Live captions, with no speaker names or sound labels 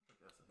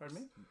Pardon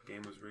me?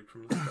 Game was rigged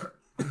from the start.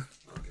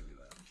 I'll give you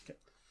that. Okay.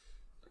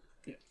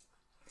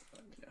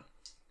 Yeah.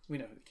 We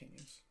know who the king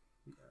is.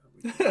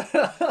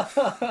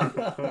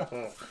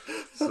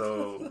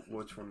 So,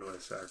 which one do I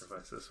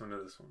sacrifice? This one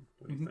or this one?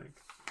 What do you think?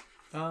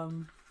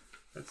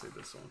 I'd say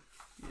this one.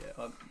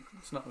 Yeah,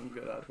 it's not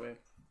good either way.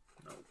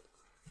 No.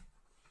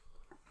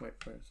 Wait,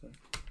 where's that?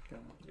 Yeah,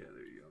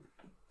 there you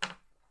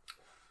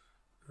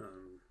go.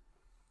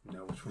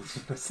 Now which one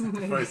should I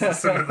sacrifice?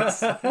 This one or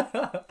this one?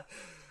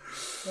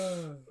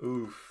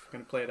 Oof.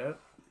 Gonna play it out?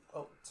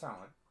 Oh, sound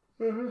like.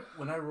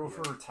 When I roll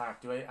for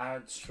attack, do I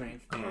add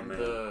strength and man.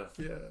 the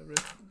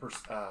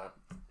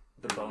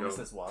bonus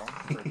go. as well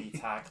for the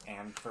attack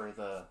and for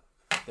the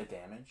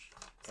damage?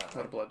 Is that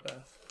What a right?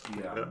 bloodbath.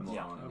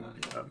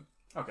 Yeah.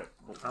 Okay.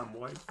 Cool. I'm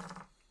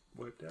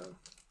wiped out.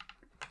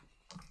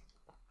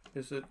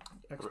 Is it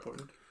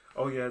exported?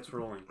 Oh yeah, it's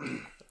rolling.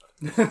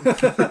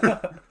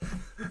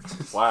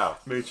 Wow.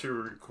 Made sure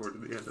we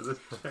recorded the end of this.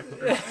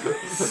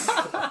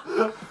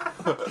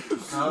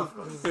 I'm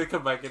gonna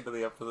come back into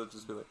the episode and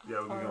just be like,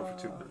 Yeah, we'll be going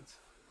for 2 minutes.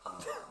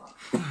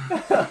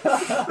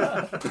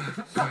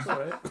 That's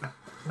alright.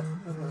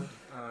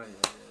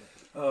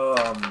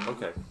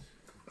 okay.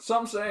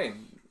 Some say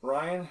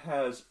Ryan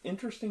has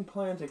interesting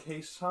plans in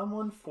case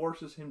someone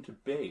forces him to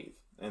bathe,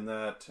 and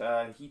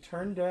that he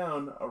turned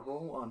down a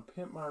role on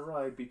Pimp My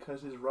Ride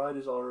because his ride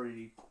is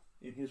already,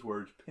 in his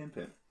words,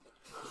 pimpin'.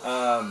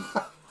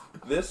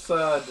 This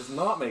does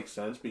not make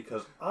sense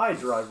because I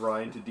drive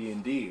Ryan to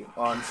D&D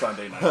on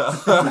Sunday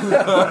nights.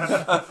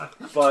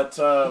 But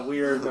we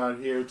are not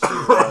here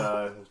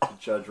to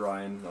judge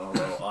Ryan,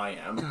 although I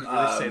am. You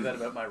really say that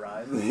about my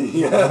ride?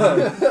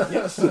 Yeah.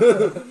 Yes. We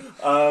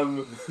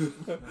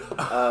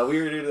are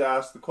here to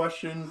ask the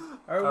question.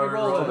 Are we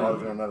rolling?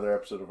 Of another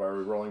episode of Are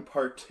We Rolling?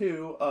 Part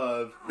 2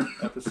 of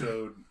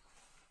episode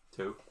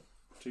 2.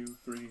 2,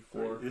 3,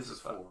 4. This is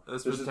 4.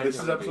 This is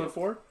episode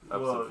 4?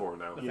 Episode 4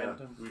 now. The Yeah,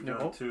 Phantom. we've New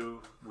done Hope?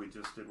 2. We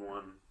just did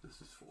 1.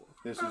 This is 4.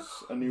 This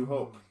is A New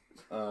Hope.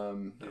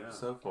 Yeah.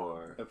 Episode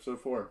 4.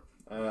 Episode 4.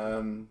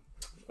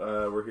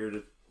 We're here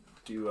to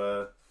do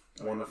a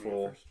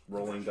wonderful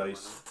rolling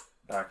dice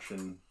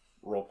action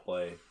role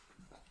play.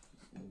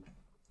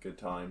 Good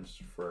times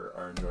for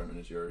our enjoyment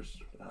is yours.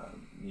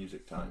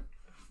 Music time.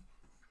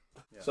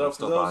 Yeah. So I'm for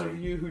still those dying. of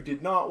you who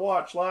did not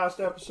watch last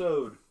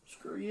episode,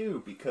 screw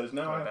you, because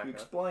now I have to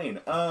explain.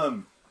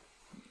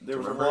 There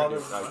was a lot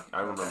of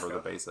I remember the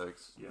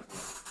basics. Yeah.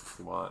 If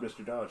you want.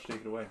 Mr. Dodge,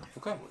 take it away.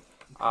 Okay.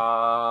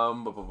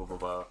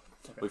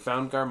 We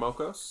found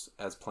Garmokos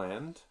as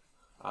planned.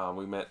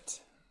 We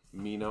met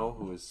Mino,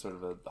 who is sort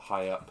of a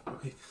high up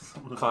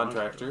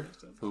contractor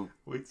who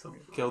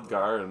killed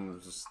Gar, and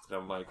was just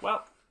I'm like,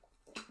 well,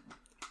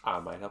 I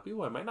might help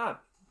you, I might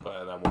not,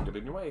 but I won't get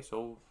in your way,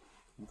 so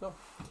you go.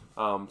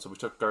 So we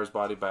took Gar's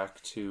body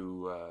back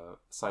to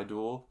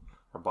Saidul,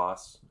 our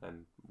boss,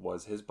 and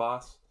was his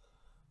boss.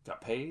 Got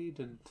paid,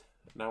 and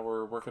now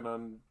we're working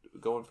on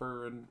going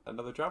for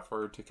another job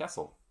to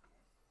Kessel.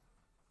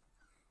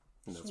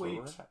 And that's where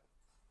we're Sweet. at.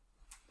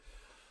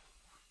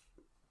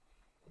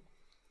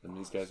 And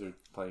these guys are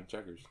playing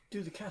checkers.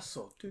 Do the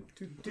castle.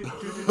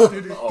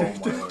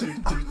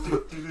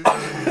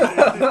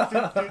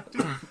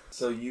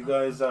 So you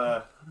guys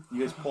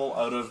pull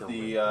out of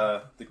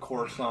the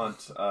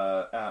Coruscant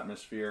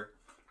atmosphere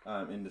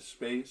into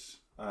space.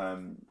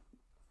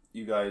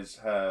 You guys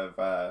have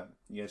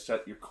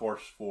set your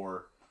course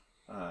for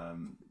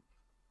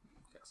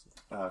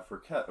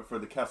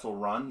the Kessel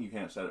Run. You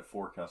can't set it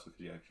for Kessel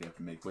because you actually have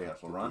to make the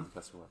Kessel Run.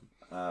 Kessel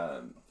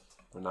Run.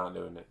 We're not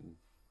doing it in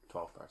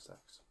 12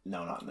 parsecs.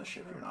 No, not in this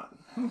ship. You're not.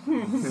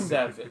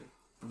 7.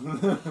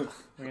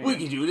 We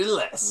can do it in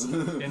less.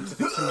 Into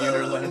the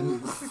commuter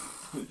lane.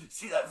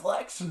 See that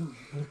flex?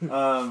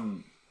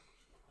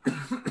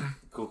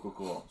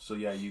 Cool. So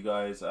yeah, you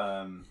guys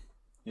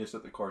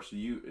set the course. So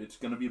it's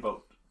going to be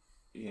about,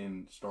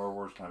 in Star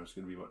Wars time, it's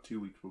going to be about 2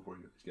 weeks before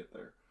you guys get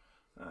there.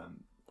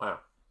 Wow.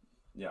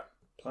 Yeah.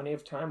 Plenty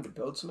of time to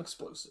build some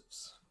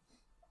explosives.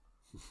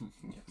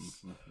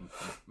 Yes.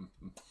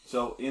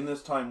 So in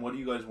this time, what do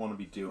you guys want to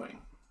be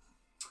doing?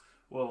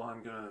 Well,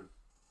 I'm gonna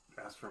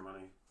ask for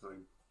money. Like,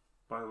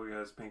 by the way,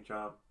 guys, paint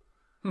job.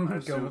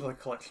 Go with a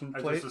collection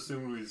I plate. just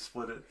assumed we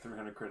split it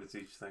 300 credits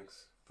each.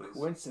 Thanks, please.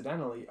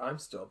 Coincidentally, I'm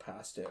still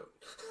passed out.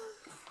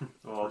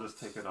 Well, I'll just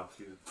take it off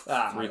you.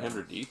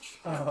 300 each?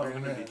 Yeah, Oh,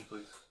 300 man. each,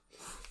 please.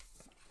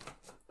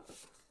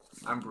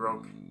 I'm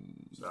broke.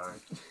 Sorry.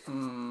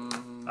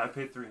 I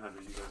paid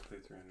 300. You guys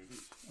paid 300 each.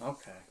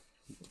 Okay.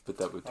 But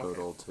that would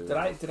total to Did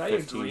I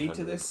agree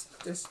to 1,500.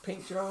 this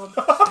paint job?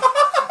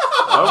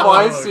 Oh,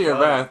 I see your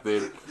math,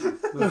 dude.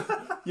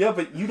 Yeah,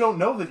 but you don't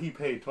know that he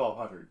paid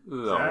 1,200.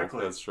 No,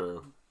 Exactly. that's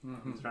true.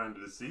 I'm trying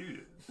to deceive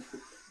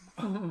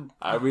you.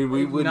 I mean,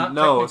 we Not wouldn't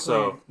know, technically-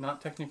 so...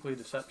 Not technically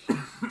deception.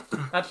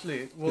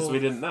 Actually, Because we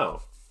didn't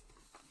know.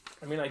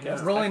 I mean, I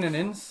guess rolling an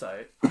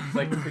insight.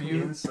 Like, could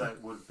you...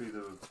 Insight would be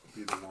the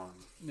one.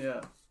 Yeah.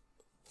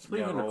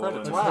 300 roll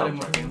credits, an Let's wow. hit him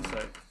with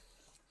insight.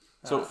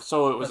 So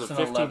it was a That's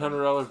an 11.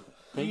 $1,500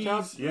 paint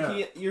job?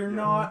 Yeah. You're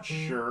not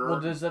sure.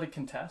 Well, is that a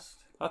contest?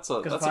 That's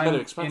a Because bit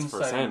of expense for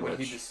a inside, would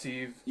he sandwich.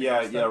 deceive?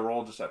 Yeah.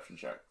 Roll a deception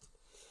check.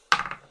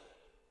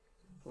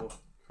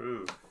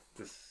 Ooh,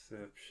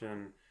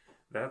 deception.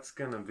 That's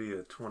gonna be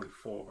a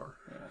 24.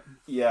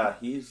 Yeah,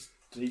 he's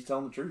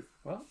telling the truth.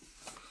 Well,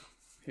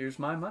 here's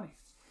my money.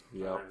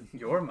 Yep.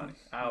 Your money.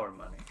 Our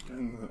money.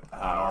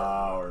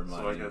 Our So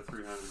I money. got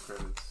 300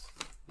 credits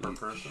per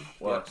person.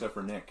 Well, except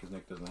for Nick, because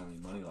Nick doesn't have any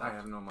money I left.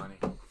 have no money.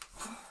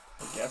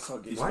 I guess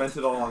I'll He get. spent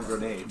it all on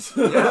grenades.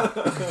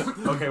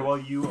 Okay, well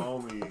you owe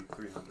me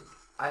 300.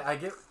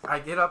 I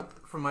get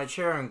up from my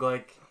chair and go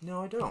like,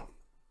 no, I don't.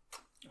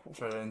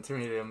 Try to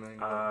intimidate him.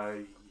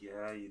 And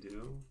Yeah, you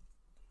do.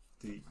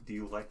 Do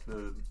you like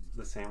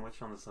the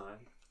sandwich on the side?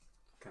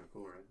 Kind of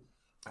cool, right?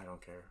 I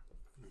don't care.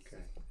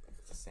 Okay.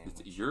 It's the same.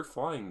 You're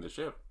flying the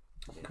ship.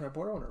 Can I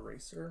borrow an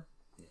eraser?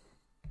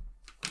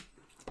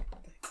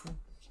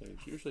 So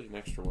it's usually an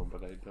extra one,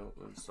 but I don't.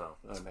 So,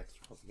 An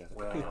extra one. Yeah.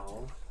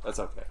 Well, That's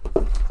okay.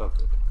 It's all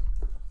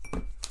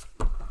good.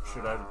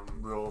 should I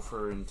roll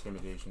for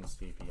intimidation to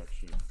see if he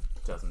actually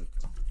doesn't?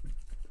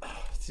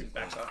 See if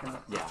backs off from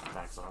that. Yeah,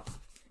 backs off.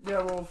 Yeah,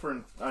 roll for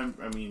roll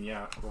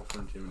for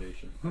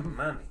intimidation.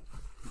 money.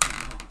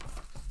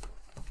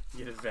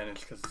 You get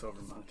advantage because it's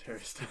over monetary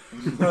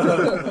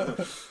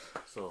stuff.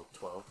 So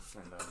 12,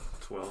 and then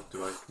 12.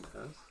 Do I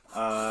contest?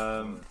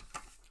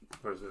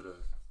 Or is it a?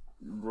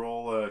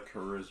 Roll a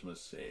charisma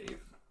save.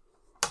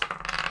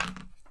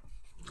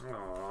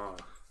 Oh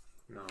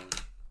no.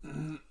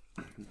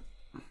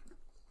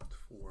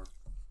 4.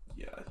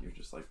 Yeah, you're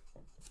just like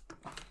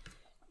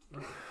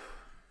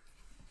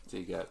So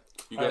you got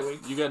I wait.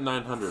 you got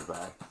 900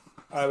 back.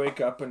 I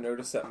wake up and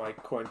notice that my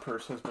coin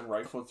purse has been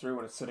rifled through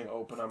and it's sitting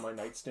open on my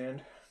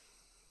nightstand.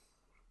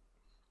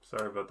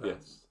 Sorry about that.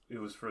 Yes. It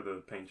was for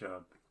the paint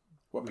job.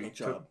 What We paint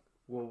took- job?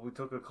 Well, we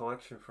took a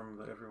collection from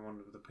everyone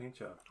of the paint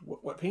job.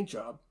 What paint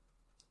job?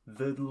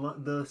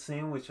 The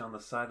sandwich on the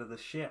side of the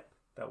ship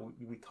that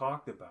we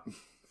talked about.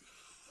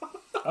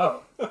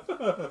 Oh.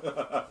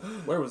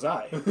 Where was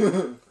I?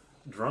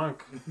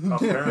 Drunk,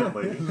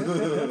 apparently.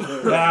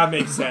 That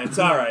makes sense.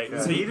 All right.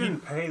 Yeah, So he you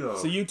didn't pay though.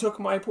 So you took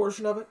my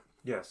portion of it?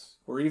 Yes,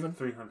 We're even?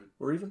 300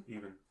 We're even?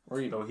 even. We're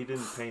even. Though he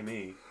didn't pay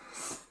me.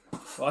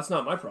 Well, that's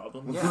not my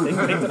problem. Yeah. Take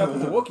that up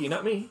with the Wookiee,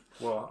 not me.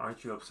 Well,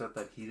 aren't you upset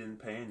that he didn't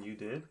pay and you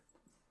did?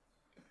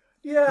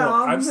 Yeah,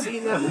 Look, I've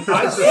seen that.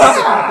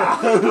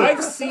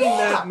 I've seen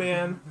that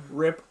man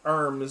rip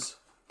arms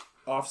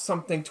off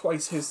something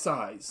twice his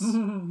size.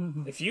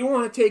 If you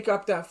want to take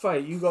up that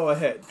fight, you go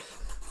ahead.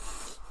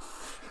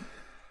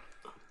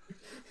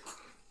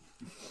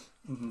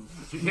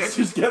 he's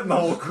just getting the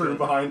whole crew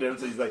behind him,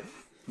 so he's like,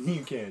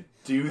 you can't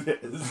do this.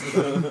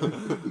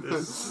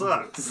 This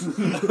sucks.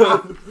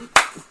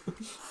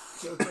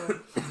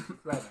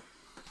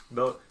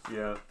 No,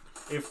 yeah.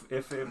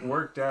 If it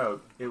worked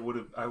out, I would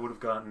have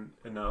gotten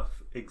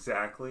enough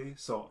exactly,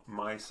 so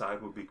my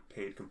side would be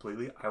paid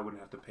completely. I wouldn't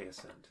have to pay a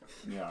cent.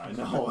 Yeah, I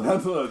know.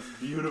 That's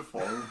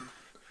beautiful.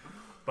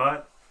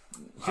 But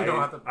You don't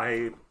have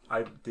to-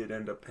 I did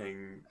end up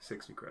paying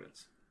 60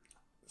 credits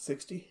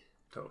 60?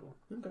 total.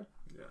 Okay.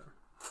 Yeah,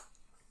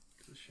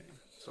 it's a shame.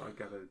 So I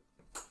gotta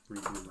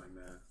redo my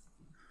math.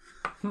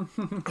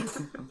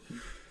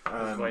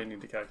 That's why you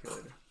need the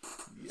calculator.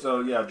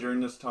 So yeah, during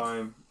this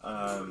time,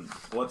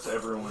 what's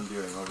everyone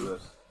doing over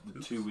the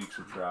 2 weeks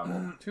of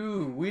travel?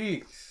 2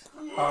 weeks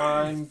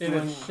I'm in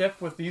a doing.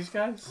 ship with these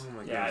guys. Oh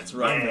my Yeah, God. it's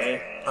right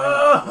there.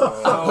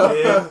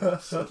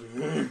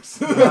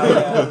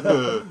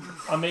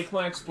 I'll make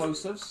my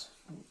explosives.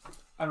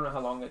 I don't know how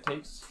long that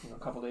takes. A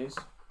couple days.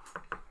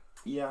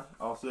 Yeah,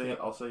 I'll say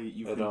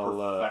you And can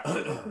I'll, perfect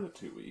it over the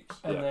 2 weeks.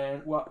 And Yeah.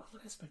 then, well, I'm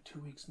going to spend 2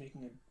 weeks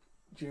making a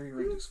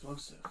jerry-rigged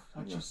explosive.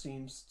 That just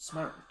seems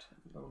smart.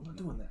 I'm not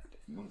doing that.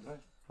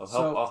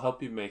 I'll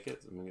help you make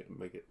it.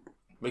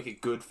 Make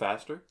it good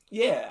faster.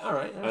 Yeah, all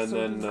right. And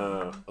then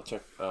I'll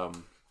check. You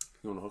want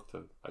to hook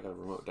to? I got a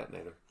remote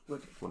detonator.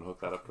 Wicked. Want to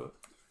hook that up to it?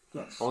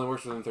 Yes. Only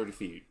works within 30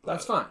 feet. but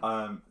That's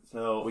fine.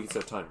 So We can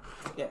set a timer.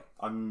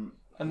 I'm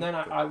And then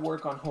I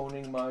work on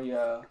honing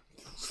my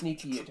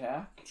sneaky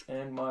attack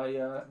and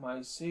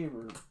my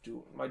saber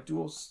my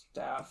dual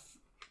staff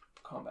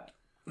combat.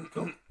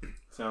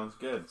 sounds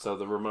good. So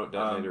the remote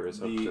detonator is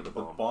hooked to the The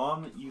bomb.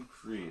 bomb that you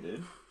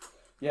created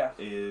Yeah.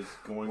 is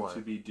going What?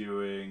 to be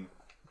doing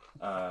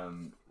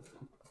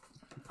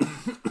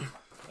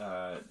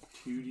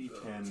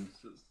 2d10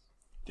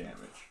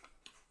 damage.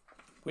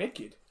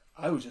 Wicked.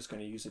 I was just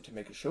going to use it to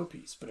make a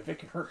showpiece, but if it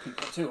can hurt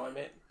people too, I'm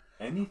in.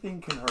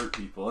 Anything can hurt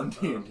people in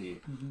D&D.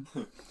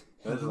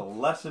 That is a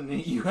lesson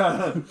that you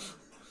have.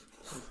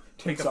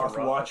 Takes up a off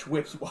rock. watch,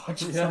 whips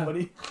watch at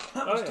somebody.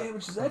 How much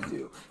damage does that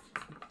do?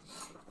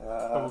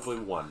 Probably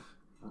one.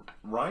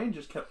 Roger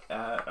just kept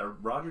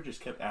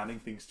adding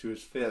things to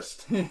his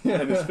fist, and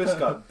his fist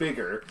got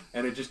bigger,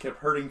 and it just kept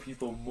hurting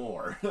people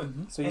more.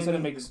 So you said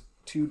it makes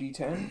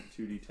 2d10?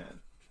 2d10.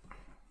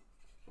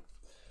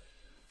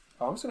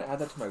 Oh, I'm just going to add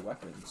that to my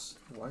weapons.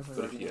 Why am I But if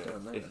writing you it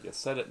down there? if you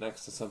set it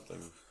next to something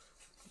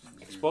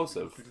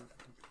explosive,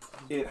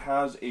 It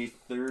has a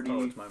 30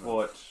 Oh, it's my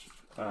foot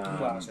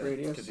Blast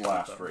radius.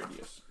 Blast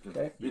radius.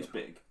 Okay. It's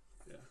big.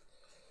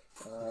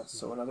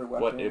 So another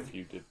weapon. What if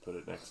you did put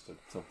it next to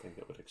something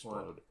that would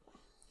explode?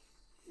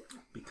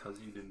 Because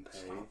you didn't pay.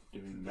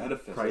 Doing The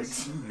metaphysics.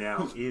 price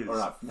now is Or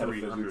not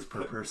 300 per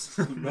metaphysics,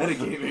 person.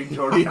 Metagaming,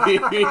 Jordy.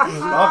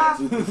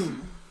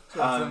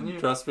 Stop it.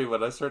 Trust me,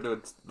 when I start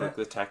doing like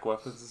the tech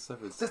weapons and stuff,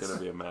 it's gonna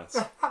be a mess.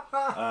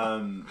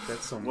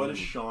 That's so What mean. is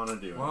Shauna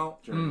doing? Well,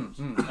 during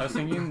this? I was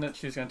thinking that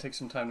she's going to take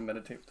some time to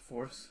meditate with the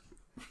Force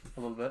a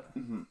little bit.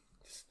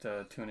 Just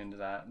tune into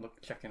that.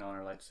 Check in on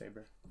her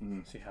lightsaber.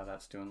 See how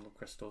that's doing. Little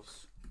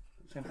crystals.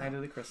 Saying hi to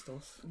the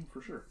crystals.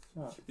 For sure.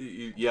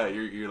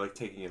 You're like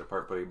taking it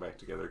apart, putting it back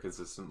together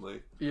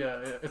consistently. Yeah,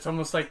 it's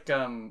almost like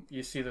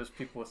you see those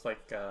people with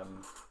like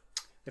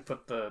they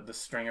put the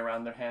string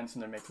around their hands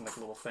and they're making like a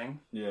little thing.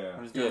 Yeah.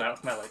 I'm just doing that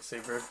with my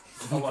lightsaber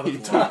a lot of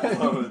the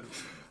time.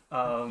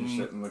 You're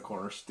sitting in the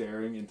corner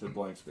staring into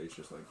blank space,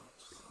 just like.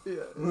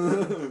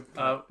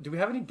 Do we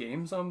have any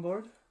games on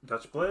board?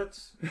 Dutch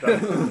Blitz? We play a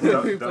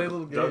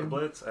little Doug game.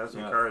 Blitz. I have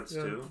some Yeah. cards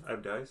too. I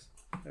have dice.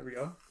 There we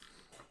go.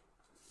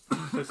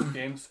 Play some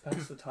games to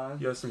pass the time.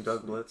 You have some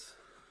Doug Blitz.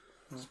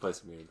 Just play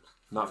some games,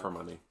 not for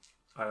money.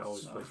 I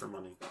always play for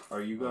money.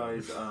 Are you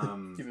guys?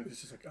 Even if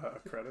it's just like a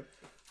credit.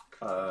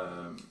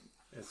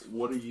 It's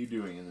What are you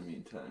doing in the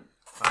meantime?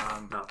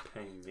 not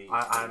paying me.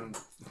 I'm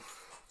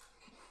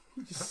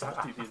Just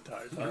salty the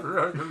entire time.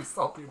 really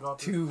salty about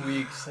this. 2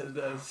 weeks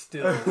and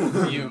still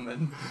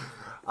human.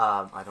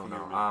 I don't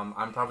know.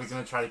 I'm probably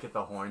gonna try to get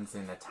the horns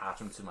and attach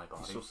them to my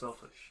body. so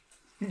selfish.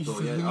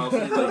 So yeah, I'll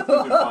say like you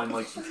can find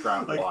like some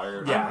scrap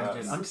wire. yeah,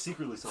 and I'm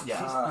secretly selfish.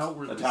 Yeah. He's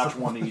outwardly attach selfish.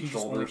 one to each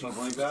shoulder or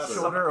something like that. Or?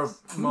 Shoulder or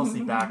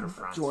mostly back or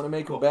front. Do you want to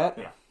make a bet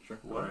Yeah. Sure.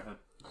 Go right ahead.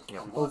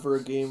 Yeah. over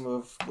a game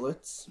of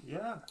Blitz?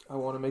 Yeah. I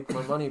want to make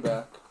my money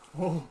back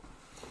You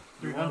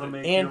want to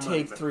make and your money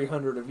take back.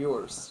 300 of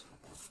yours.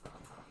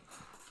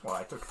 Well,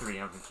 I took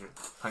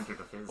 300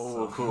 of his.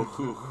 Oh,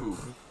 so.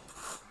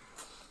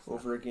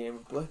 Over a game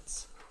of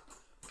Blitz.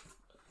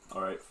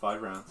 All right,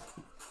 5 rounds.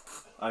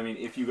 I mean,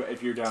 if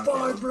you're down.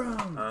 5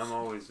 rounds. I'm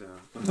always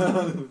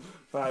down.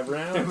 5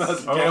 rounds.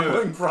 That's a Oh, gambling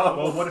Well,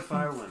 problem. what if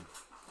I win?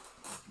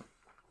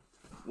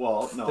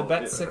 Well, no. The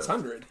bet's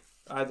 600.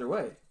 Either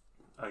way.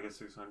 I get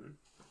 600.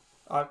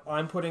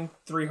 I'm putting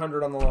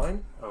 300 on the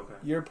line. Okay.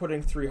 You're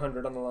putting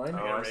 300 on the line.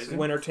 Oh, I see.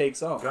 Winner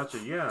takes all. Gotcha.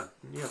 Yeah.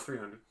 Yeah,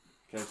 300.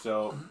 Okay,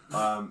 so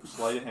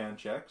sleight of hand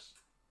checks.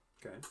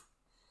 Okay.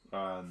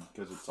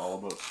 Because it's all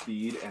about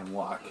speed and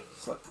luck.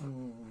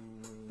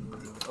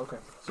 Okay.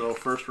 So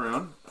first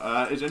round,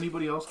 is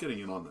anybody else getting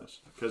in on this?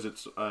 Because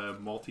it's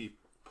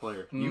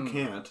multiplayer. You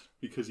can't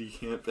because you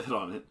can't bet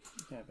on it.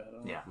 Yeah, bet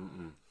on Yeah.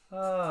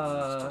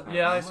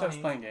 yeah, I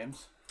started playing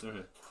games.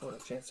 Okay. I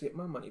want a chance to get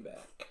my money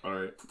back. All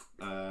right.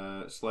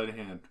 Sleight of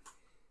hand.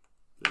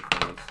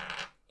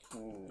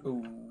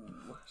 Ooh.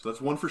 So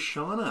that's one for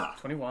Shauna.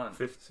 21.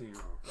 15.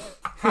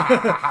 All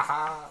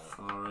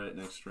right,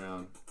 next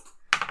round.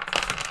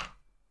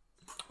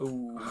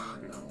 Ooh.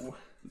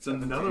 It's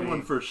another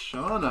one for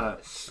Shauna.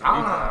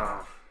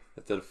 Ah.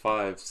 I did a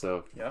 5,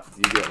 so Yeah.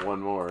 you get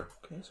one more.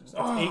 Okay, so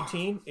that's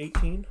 18.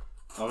 18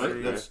 All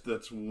right,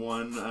 that's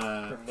one.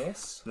 for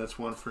this. That's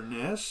one for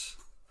Ness.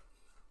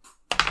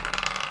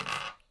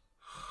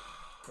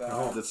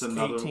 That's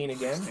another 18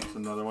 again. That's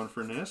another one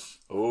for Ness.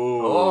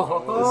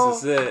 Oh,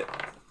 this is it.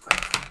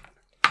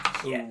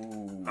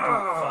 Ooh.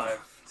 5.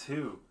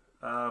 2.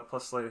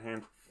 Plus sleight of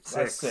hand. 6.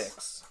 That's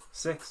 6.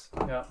 6.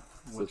 Yeah.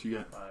 What you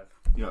got? 5.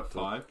 You got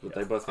 5. But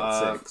they both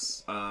got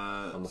 6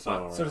 on the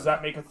final round. So does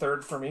that make a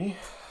third for me?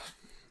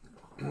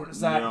 Or does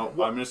that... No, I'm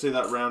going to say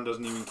that round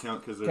doesn't even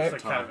count because there's Okay. a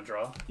It's like kind of tie. a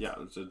draw. Yeah,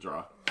 it's a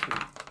draw.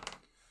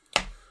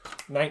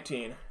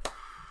 19.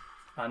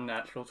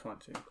 Unnatural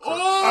 20. And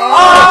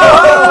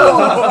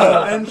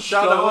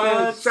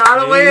Shauna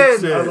Shauna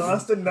wins! I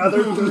lost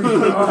another 3.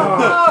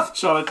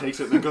 Shauna takes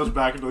it and then goes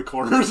back into the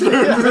corner. So you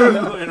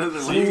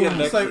get an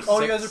It's extra like,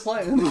 all you guys are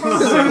playing.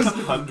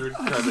 600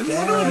 credits.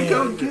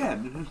 Go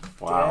again.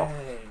 Wow.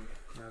 Dang.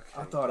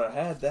 I thought I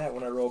had that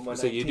when I rolled my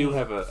So you 19. do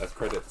have a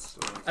credits.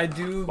 I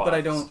do, Box. but I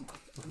don't.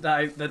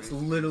 That's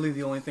literally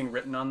the only thing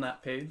written on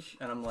that page,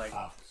 and I'm like,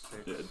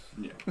 Yeah.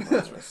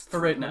 for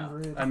right now.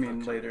 I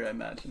mean, later I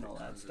imagine all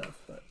that stuff,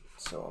 but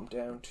So I'm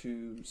down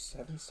to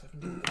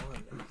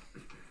 771.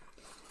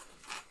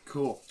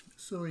 Cool.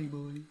 sorry,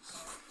 boys.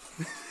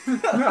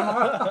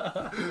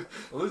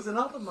 Losing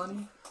all the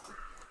money.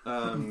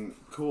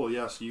 Cool.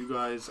 Yeah. So you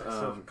guys, I still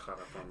haven't caught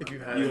up on that. If you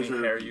had You any guys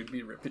are- hair, you'd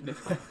be ripping it.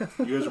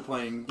 you guys are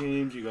playing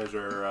games. You guys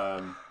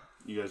are.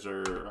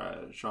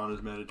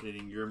 Shauna's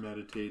meditating. You're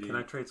meditating. Can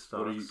I trade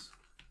What are you? stocks?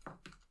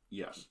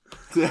 Yes.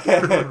 you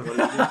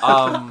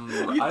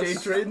I day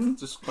trading?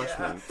 just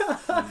questioning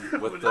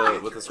with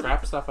the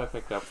scrap stuff I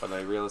picked up, and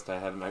I realized I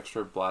had an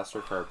extra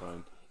blaster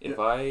carbine. If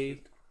I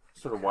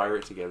sort of wire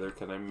it together,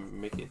 can I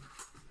make it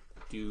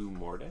do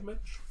more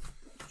damage?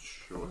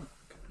 Sure.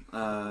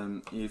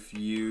 If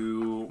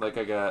you Like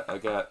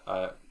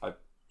I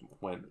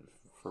went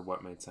for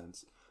what made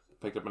sense.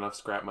 Picked up enough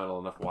scrap metal,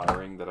 enough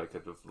wiring that I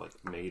could have like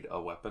made a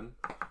weapon,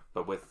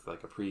 but with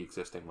like a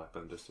pre-existing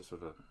weapon, just to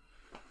sort of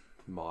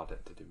mod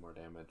it to do more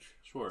damage.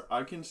 Sure.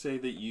 I can say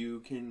that you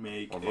can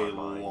make Or a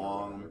mine, or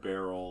long whatever.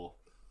 barrel.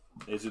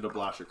 Is it a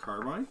blaster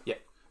carbine? Yeah.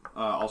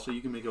 Also,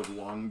 you can make a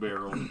long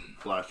barrel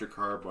blaster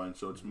carbine,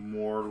 so it's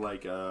more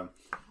like an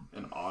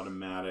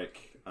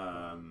automatic.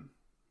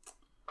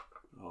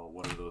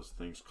 What are those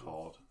things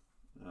called?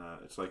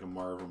 It's like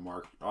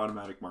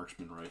automatic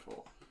marksman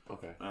rifle.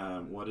 Okay.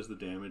 What is the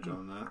damage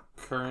on that?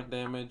 Current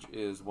damage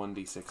is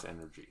 1d6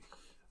 energy.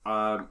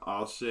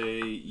 I'll say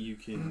you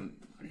can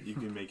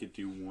make it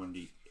do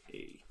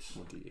 1d8.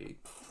 1d8.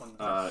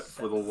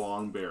 For the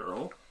long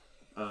barrel.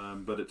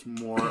 But it's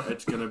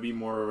going to be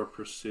more of a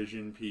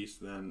precision piece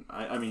than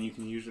I mean you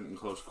can use it in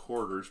close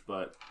quarters,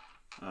 but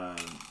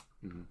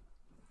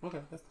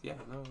Okay.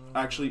 No.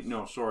 actually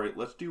no, sorry.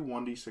 Let's do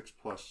 1d6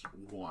 plus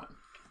 1.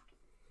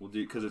 We'll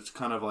do because it's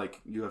kind of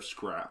like you have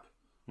scrap.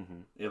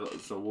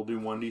 So we'll do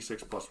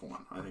 1d6 plus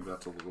 1. I think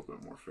that's a little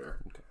bit more fair.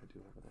 Okay, I do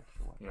have an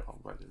extra one. Yeah. I'll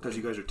write it Because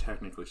down. you guys are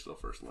technically still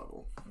first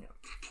level. Yeah.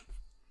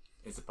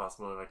 Is it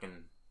possible if I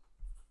can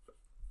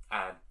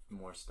add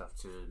more stuff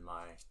to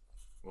my,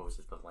 what was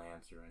it, the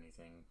lance or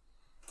anything?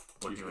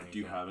 Or Do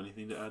you have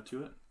anything to add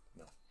to it?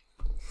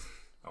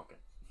 Okay.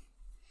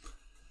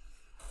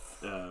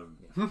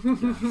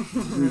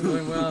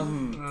 Doing well.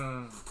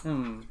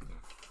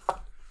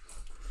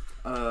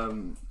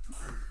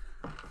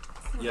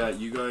 Yeah,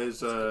 you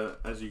guys,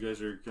 as you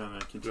guys are kind of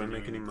Do I continuing.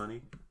 make any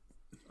money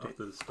off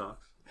the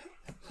stocks?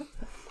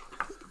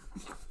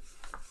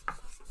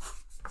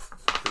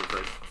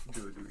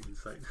 Do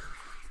insight.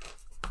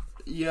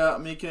 Yeah,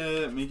 make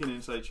an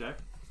insight check.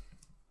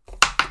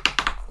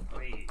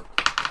 Wait.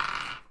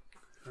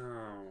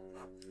 Oh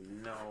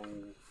no.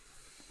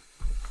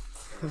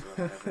 I don't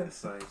have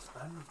insight.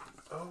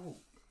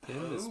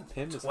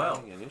 Pim is 12.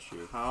 having an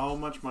issue. How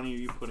much money are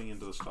you putting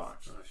into the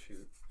stocks? Oh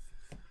shoot.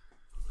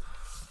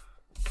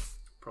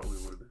 Probably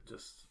would have been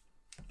just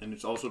And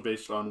it's also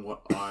based on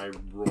what I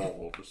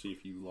roll to see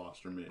if you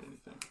lost or made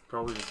anything.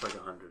 probably just like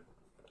 100.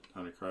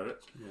 100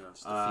 credits. Yeah.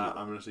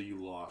 I'm gonna say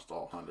you lost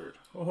all 100,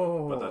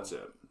 Oh, but that's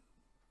it.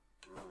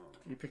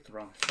 You picked the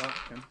wrong stock,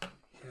 Tim.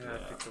 Yeah, I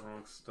picked the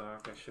wrong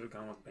stock. I should have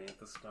gone with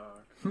Bantha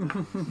stock.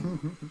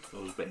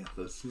 Those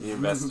banthas. You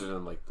invested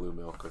in like blue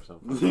milk or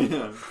something.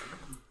 Yeah.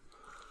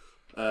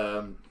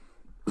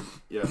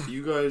 Yeah. So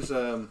you guys,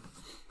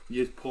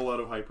 you pull out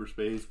of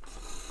hyperspace,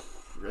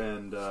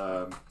 and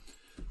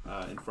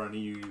in front of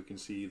you, you can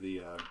see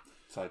the.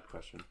 Side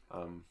question.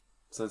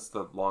 Since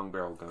the long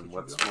barrel gun,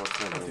 what's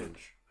the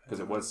range? Because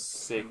it was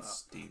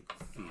 60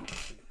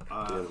 feet.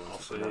 I'll Now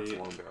it's say.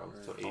 long barrel,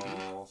 so 80.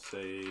 I'll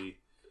say.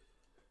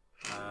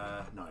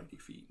 90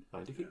 feet.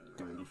 90 feet.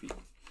 90 feet.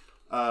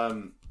 Yeah,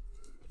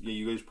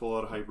 you guys pull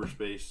out of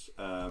hyperspace,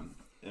 and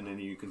then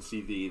you can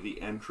see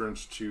the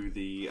entrance to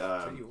the.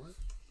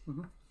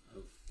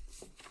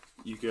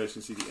 You guys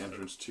can see the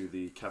entrance to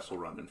the Kessel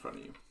Run in front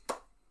of you.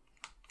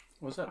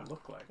 What does that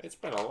look like? It's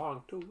been a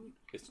long 2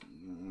 weeks.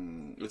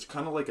 It's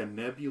kind of like a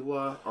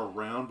nebula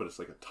around, but it's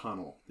like a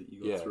tunnel that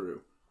you go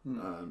through.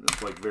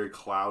 It's like very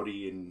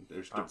cloudy and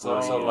there's debris. So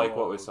also like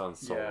what we saw in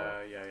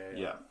Solo.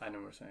 Yeah. I know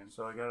what we're saying.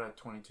 So I got a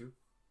 22.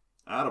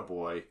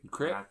 Attaboy.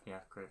 Crit. Yeah,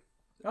 great.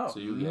 Oh, So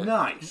you get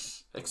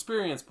Nice.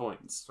 experience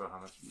points. So how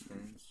much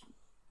experience?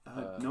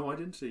 No, I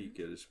didn't say you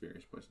get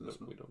experience points in this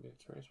We one. don't get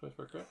experience points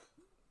for crit.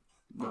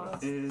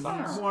 Not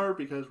anymore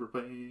because we're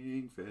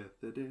playing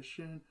 5th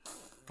edition.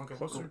 Okay.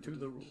 closer to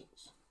the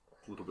rules.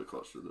 A little bit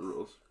closer to the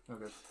rules.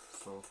 Okay.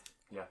 So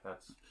yeah,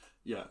 that's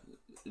Yeah.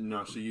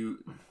 No, so you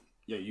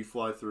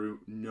fly through,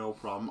 no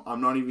problem. I'm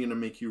not even going to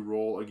make you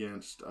roll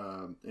against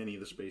any of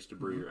the space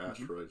debris or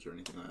asteroids or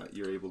anything like that.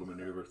 You're able to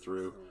maneuver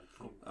through.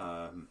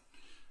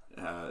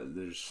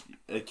 There's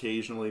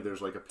occasionally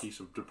there's like a piece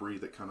of debris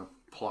that kind of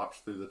plops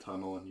through the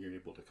tunnel and you're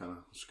able to kind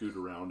of scoot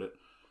around it.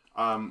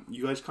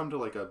 You guys come to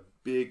like a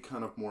big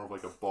kind of more of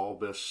like a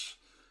bulbous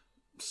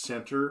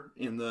center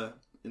in the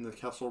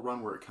Kessel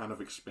Run where it kind of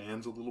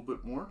expands a little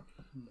bit more.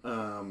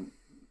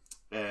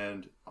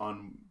 And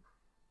on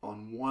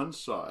one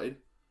side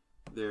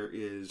there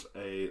is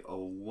a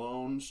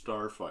lone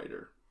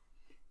starfighter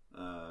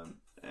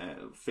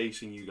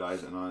facing you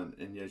guys,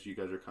 and as you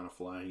guys are kind of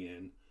flying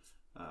in,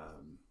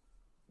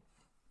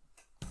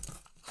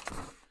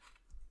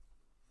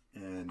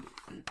 and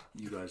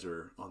you guys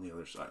are on the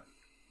other side.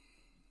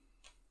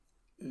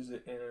 Is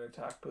it in an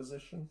attack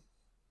position?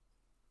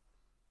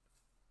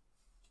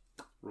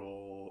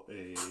 Roll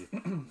a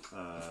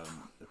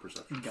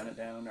perception. Gun it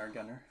down, our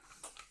gunner.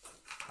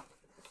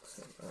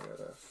 I got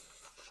a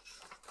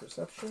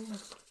perception.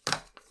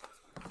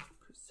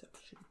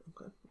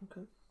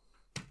 Okay.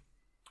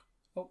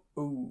 Oh,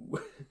 ooh,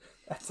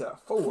 that's a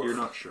 4. You're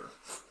not sure.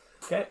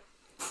 Okay.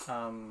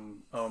 Out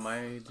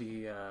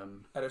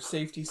of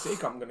safety's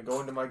sake, I'm gonna go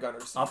into my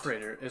gunner's seat.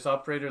 Operator. Is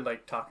operator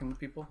like talking to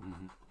people?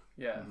 Mm-hmm.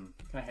 Yeah. Mm-hmm.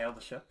 Can I hail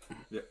the ship?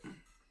 Yeah.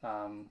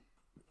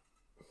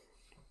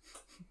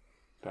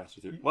 Pass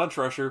you through. Lunch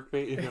rusher.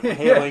 Hailing.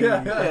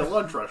 Hey,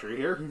 lunch rusher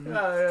here. Can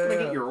I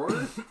get your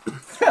order?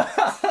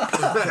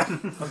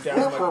 I'm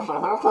down.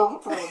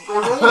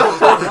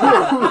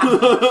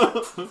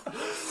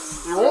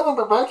 You want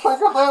the back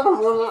second then?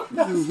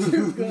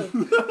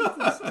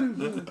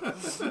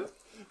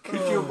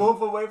 Could you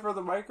move away from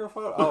the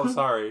microphone? Oh,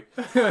 sorry.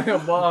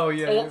 Wow,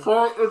 yeah.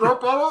 Sorry, is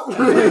that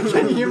better?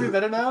 Can you hear me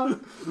better now?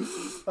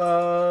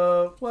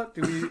 What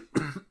do we?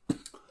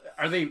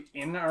 Are they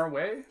in our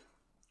way?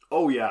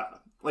 Oh yeah,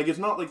 like it's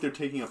not like they're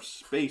taking up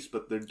space,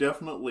 but they're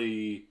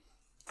definitely.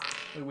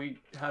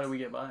 How do we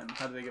get by them?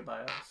 How do they get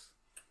by us?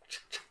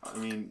 I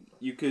mean,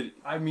 you could.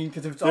 I mean,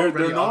 because it's They're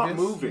already not obvious.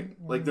 moving.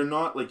 Like they're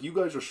not like you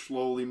guys are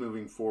slowly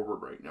moving forward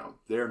right now.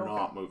 They're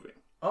not moving.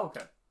 Oh,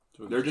 okay.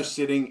 They're just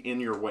sitting in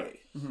your way.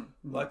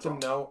 Let them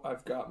know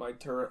I've got my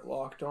turret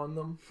locked on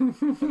them,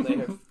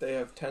 and they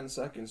have 10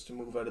 seconds to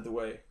move out of the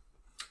way.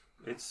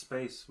 It's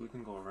space. We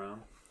can go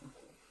around.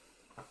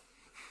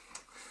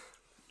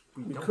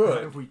 We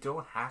could, We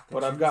don't have to.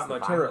 but I've choose got the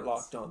my turret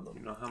violence. locked on them.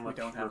 You know how We much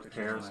don't have to choose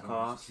repairs one.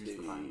 cost?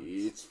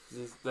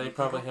 They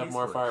probably have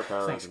more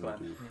firepower Thanks, than we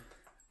Glenn. do.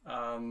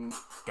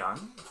 Gun?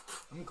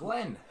 I'm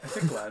Glenn. I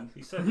think Glenn.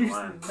 He said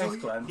Glenn. Thanks,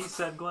 Glenn. He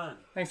said Glenn.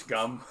 Thanks,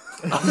 Gum.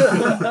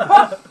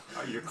 Oh,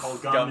 you're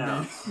called Gum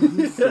now.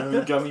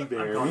 Gummy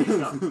bear. I'm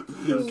calling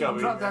you Gum.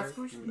 Gummy bear. That's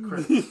what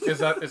we Is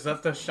that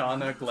the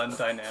Shauna Glenn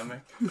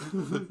dynamic?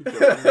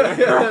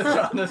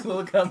 Shauna's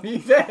little gummy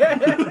bear.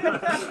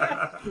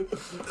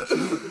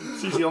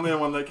 She's the only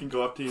one that can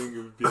go up to you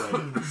and be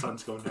like, "The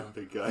sun's going down,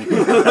 big guy."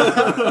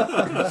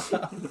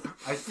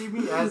 I see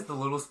me as the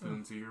little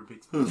spoon, so you're a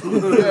big spoon.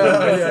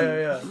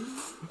 yeah.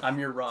 I'm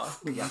your rock.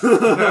 Yeah.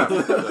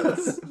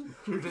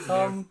 You're just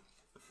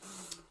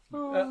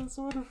That's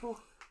wonderful.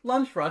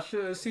 Lunch rush.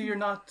 See, you're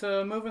not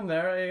moving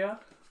there. Hey,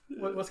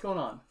 what's going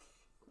on?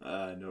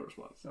 No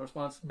response. No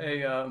response.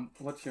 Hey,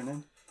 what's your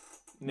name?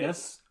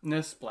 Nis?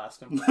 Nis,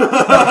 blast him. Do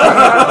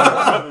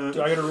I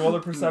get to roll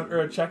a percent or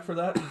a check for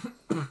that?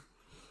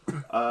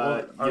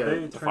 Are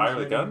they to fire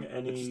the gun?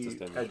 transmitting It's any just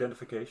damage.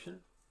 identification?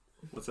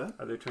 What's that?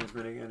 Are they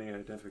transmitting any They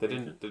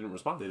identification? didn't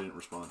respond. They didn't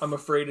respond. I'm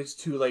afraid it's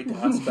too late to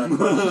ask that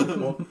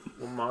question.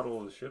 What model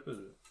of the ship is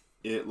it?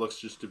 It looks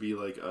just to be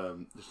like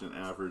just an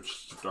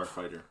average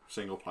starfighter,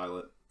 single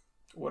pilot.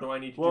 What do I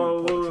need to do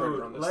Whoa, to pull the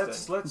trigger on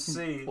this let's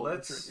thing?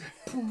 let's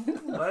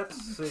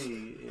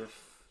see if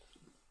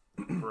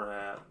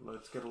Brad.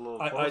 Let's get a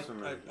little I closer.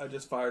 maybe.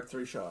 just fired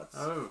 3 shots.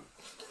 Oh,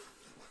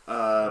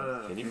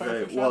 Can you fire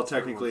Okay, three well, shots?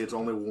 technically, it's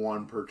only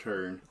one per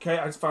turn. Okay,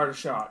 I just fired a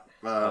shot.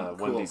 Cool.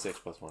 1d6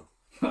 plus 1.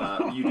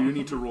 You do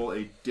need to roll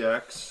a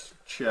dex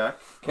check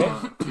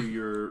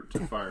to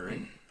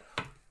firing.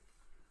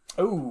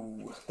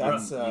 Oh,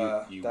 that's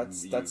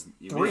that's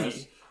you 3.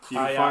 miss. You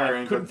fire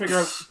and couldn't figure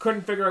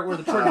out where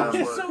the triggers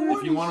were.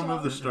 If you want to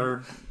move the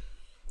star,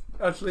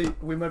 Actually,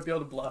 we might be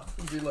able to bluff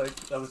and be like,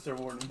 that was their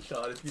warning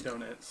shot if you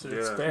don't answer.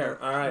 Yeah.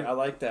 Fair. All right, I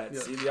like that.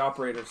 Yeah. See the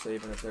operator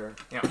saving it there.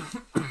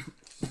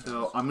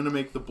 so I'm gonna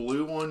make the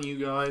blue one, you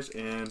guys,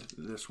 and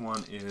this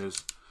one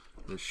is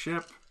the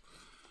ship.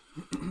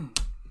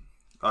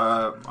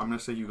 I'm gonna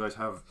say you guys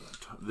have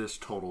this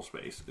total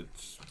space.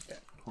 It's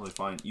totally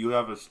fine. You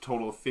have a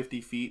total of 50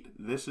 feet.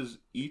 This is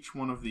each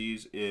one of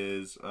these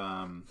is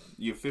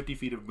you have 50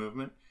 feet of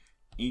movement.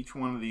 Each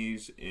one of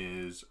these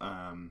is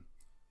 10.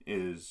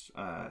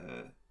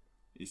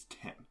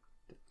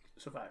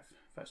 So five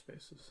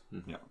spaces.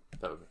 Yeah,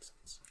 That would make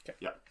sense.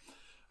 yeah.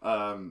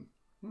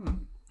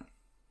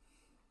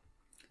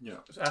 Yeah.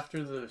 So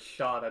after the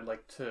shot, I'd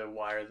like to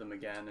wire them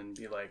again and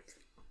be like,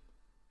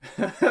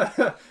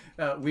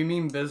 we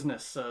mean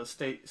business.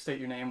 State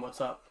your name. What's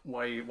up?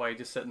 Why you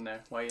just sitting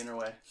there? Why you in our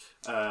way?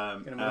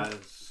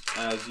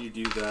 As you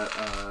do that,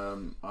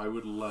 I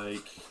would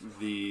like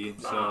the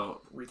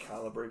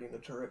Recalibrating the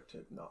turret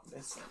to not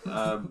miss.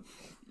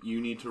 you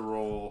need to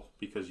roll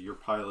because you're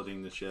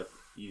piloting the ship.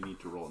 You need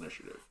to roll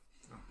initiative,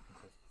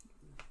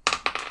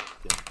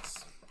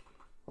 Yes.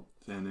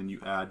 and then you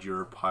add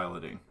your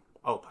piloting.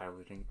 Oh,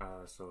 piloting.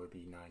 So it'd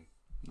be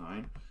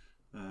 9.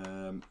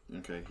 9.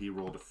 Okay, he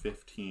rolled a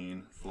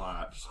 15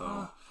 flat,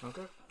 so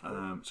Okay.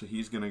 so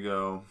he's gonna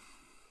go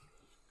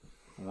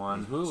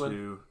 1,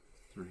 2,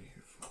 3,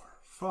 4,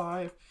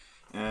 5,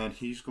 and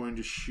he's going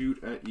to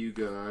shoot at you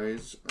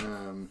guys.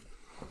 I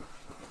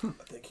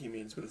think he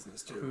means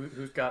business too.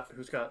 Who's got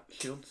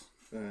shields?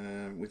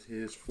 With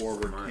his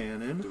forward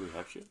cannon. Do we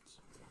have shields?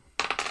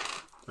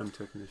 I'm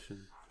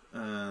technician.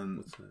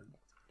 What's that?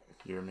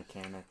 You're a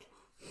mechanic.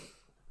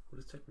 What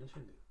does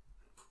technician do?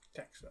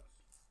 Tech stuff.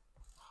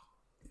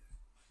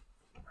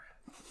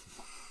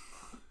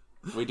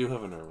 We do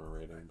have an armor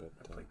rating, but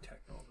Like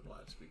techno over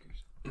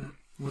loudspeakers.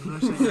 What did I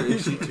say? Your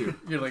AC 2.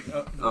 You're like,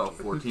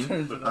 14.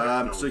 turns it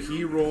up. So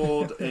he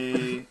rolled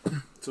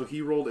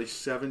a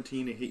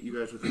 17 to hit you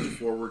guys with his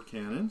forward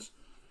cannons.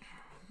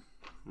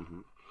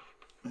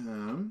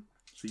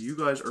 So you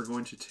guys are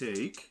going to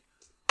take.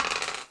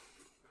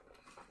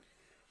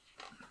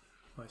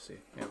 Oh, I see.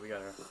 Yeah, we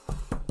got our.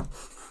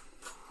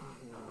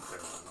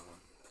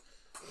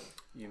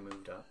 You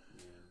moved up.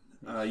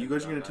 You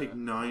guys are going to take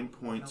 9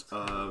 points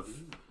of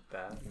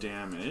That.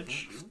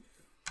 damage.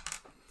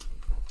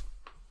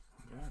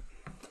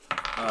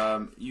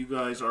 You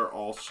guys are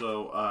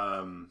also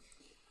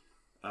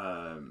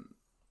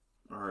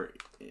Alright,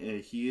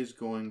 he is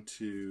going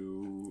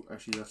to...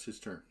 Actually, that's his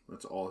turn.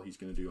 That's all he's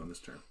going to do on this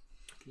turn.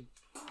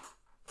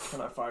 Can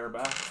I fire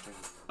back?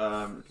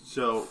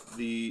 So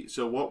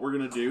what we're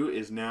going to do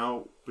is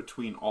now,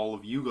 between all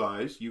of you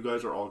guys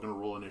are all going to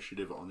roll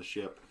initiative on the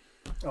ship.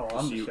 Oh,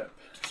 on the ship.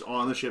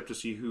 On the ship to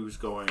see who's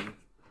going.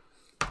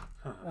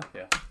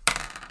 Yeah.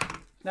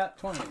 Nat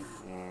 20.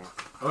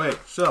 Okay,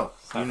 so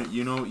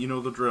you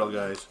know the drill,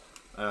 guys.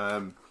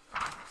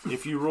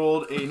 If you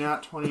rolled a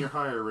nat 20 or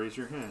higher, raise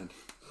your hand.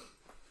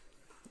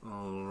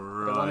 All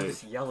The one right.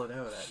 just yell it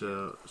out at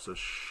you. So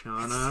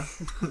Shauna,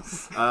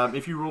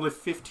 if you rolled a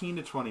 15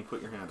 to 20,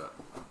 put your hand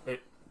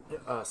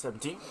up.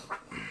 17.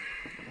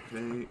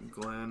 Okay,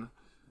 Glenn.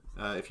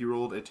 If you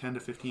rolled a 10 to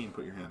 15,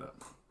 put your hand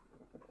up.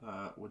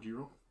 What'd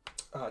you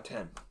roll?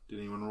 10. Did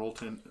anyone roll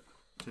 10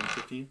 to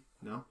 15?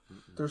 No?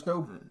 There's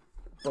no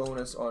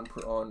bonus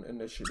on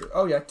initiative.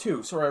 Oh yeah,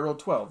 2. Sorry, I rolled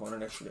 12 on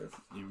initiative.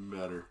 Even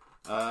better.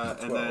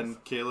 And then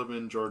Caleb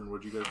and Jordan,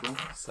 what'd you guys roll?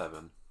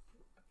 7.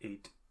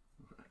 8.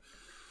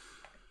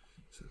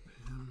 So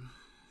Pam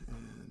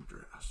and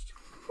Drast.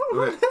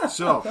 Okay,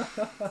 so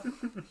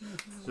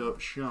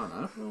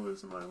Shauna. What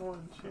was my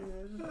one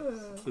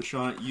chance? So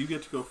Shauna, you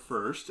get to go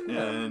first,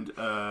 and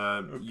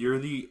you're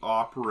the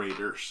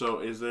operator. So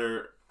is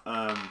there?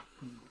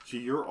 So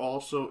you're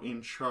also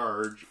in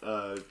charge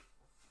of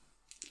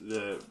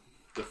the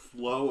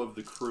flow of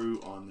the crew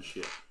on the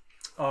ship.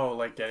 Oh,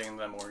 like getting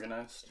them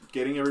organized?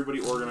 Getting everybody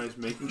organized,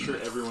 making sure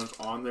everyone's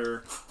on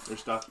their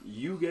stuff.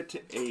 You get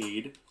to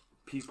aid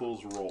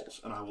people's roles,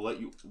 and I will let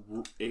you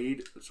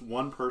aid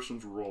one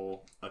person's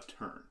role a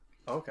turn.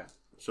 Okay.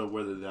 So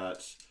whether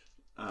that's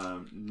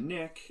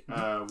Nick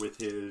with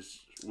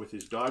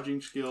his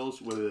dodging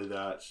skills, whether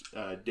that's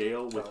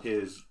Dale with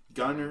his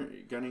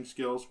gunning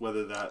skills,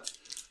 whether that's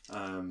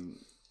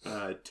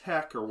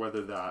Tech, or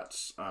whether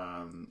that's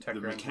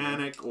the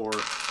mechanic, or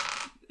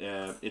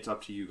it's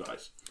up to you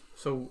guys.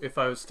 So if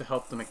I was to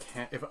help the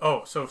mechanic,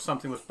 so if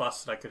something was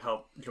busted, I could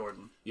help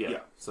Jordan.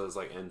 Yeah. So it's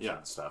like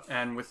engine stuff.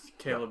 And with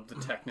Caleb, the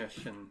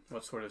technician,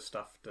 what sort of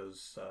stuff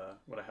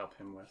would I help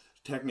him with?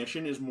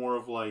 Technician is more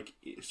of like,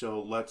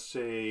 so let's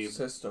say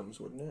Systems,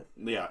 wouldn't it?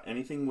 Yeah,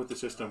 anything with the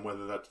system,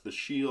 whether that's the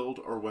shield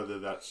or whether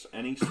that's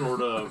any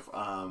sort of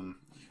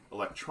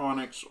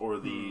electronics or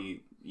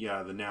the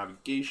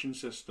navigation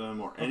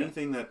system or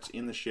anything that's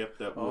in the ship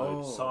that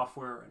would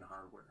Software and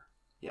hardware.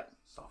 Yeah.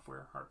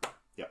 Software, hardware.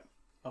 Yeah.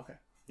 Okay.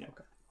 Yeah.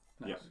 Okay.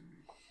 Nice. Yeah.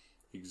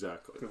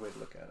 Exactly. Good way to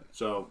look at it.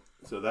 So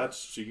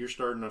you're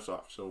starting us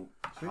off. So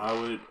I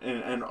would,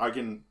 and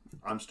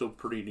I'm still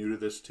pretty new to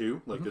this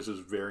too. Like this is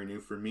very new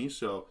for me.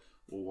 So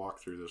we'll walk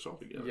through this all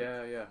together.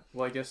 Yeah.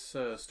 Well, I guess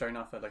starting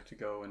off, I'd like to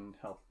go and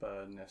help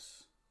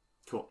Ness.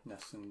 Cool.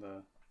 Ness in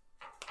the.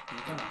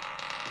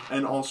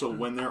 And also,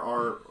 when there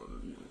are,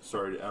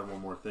 sorry to add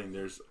one more thing.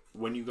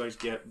 When you guys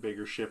get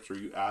bigger ships or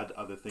you add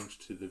other things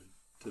to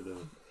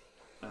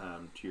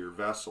your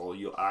vessel,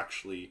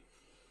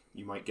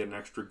 you might get an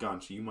extra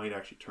gun, so you might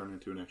actually turn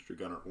into an extra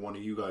gunner. One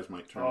of you guys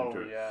might turn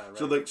into it. Yeah,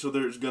 right. So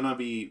there's gonna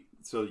be,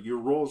 so your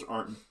roles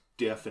aren't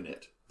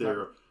definite.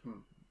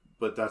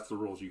 But that's the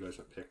roles you guys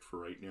have picked for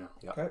right now.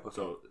 Yeah. Okay.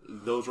 So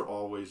those are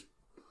always.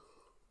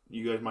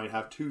 You guys might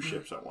have 2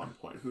 ships at one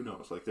point. Who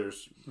knows? Like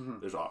there's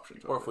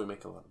options. Or if we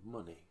make a lot of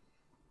money,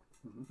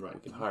 right, we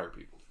can hire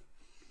people.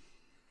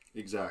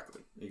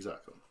 Exactly.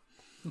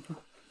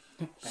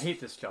 I hate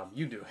this job.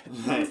 You do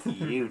it.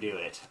 You do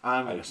it.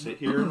 I'm gonna sit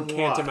here and watch.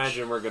 Can't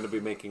imagine we're going to be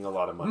making a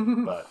lot of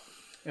money, but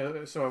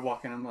So I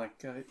walk in. I'm like,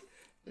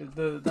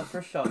 that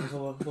first shot was a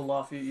little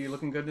off. You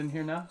looking good in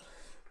here now?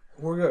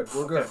 We're good.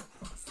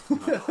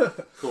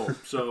 Cool.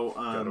 So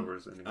Got over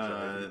his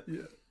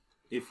anxiety.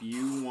 if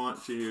you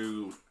want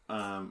to,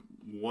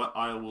 what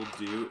I will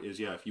do is,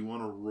 if you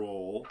want to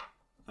roll,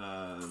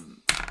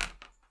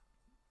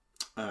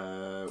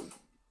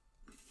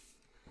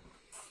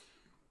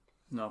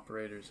 An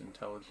operator's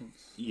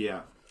intelligence.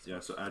 Yeah.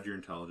 So add your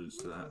intelligence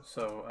to that.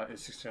 So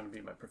it's just going to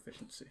be my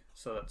proficiency.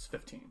 So that's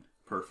 15.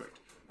 Perfect.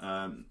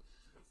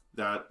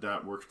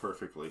 That works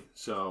perfectly.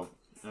 So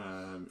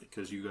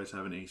because you guys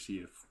have an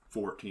AC of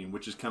 14,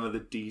 which is kind of the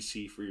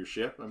DC for your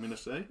ship, I'm going to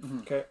say.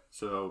 Okay.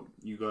 So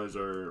you guys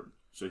are.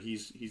 So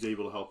he's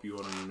able to help you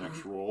out on your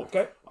next roll.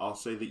 Okay. I'll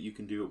say that you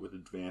can do it with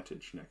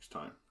advantage next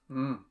time.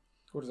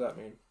 What does that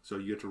mean? So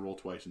you get to roll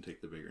twice and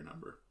take the bigger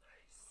number.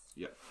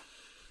 Nice.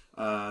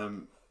 Yeah.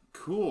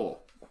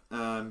 Cool.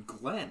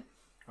 Glenn.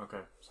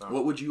 Okay. So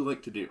What would you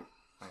like to do?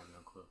 I have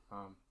no clue.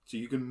 So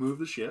you can move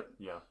the ship.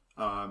 Yeah.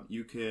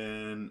 You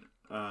can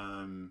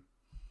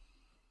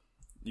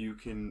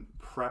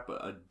prep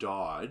a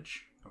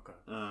dodge. Okay.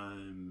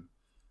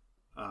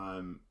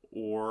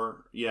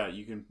 Or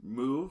you can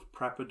move,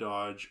 prep a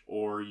dodge,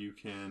 or you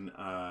can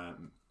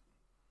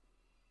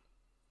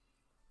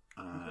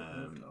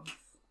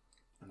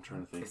I'm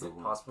trying to think. Is it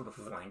possible to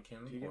flank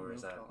him, or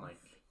is that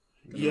like?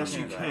 Yes,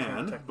 you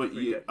can, but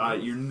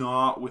you're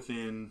not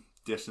within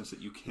distance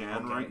that you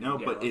can right now.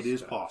 But it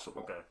is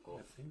possible. Okay, cool.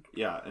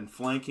 Yeah, and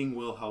flanking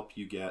will help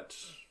you get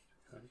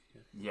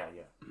Yeah.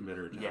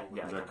 better attack.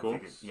 Yeah. Is that cool?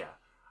 Yeah.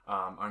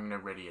 I'm gonna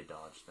ready a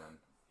dodge then.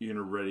 You're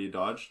gonna ready to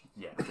dodge?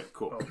 Yeah. Okay,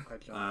 cool. Oh, I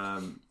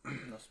jumped.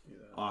 Must be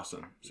that.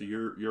 Awesome. So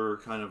you're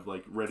kind of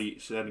like ready,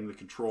 setting the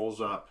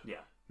controls up, Yeah.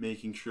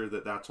 making sure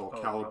that that's all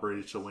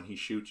calibrated, so when he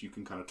shoots, you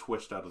can kind of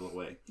twist out of the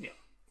way. Yeah.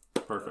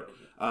 Perfect.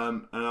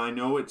 And I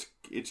know it's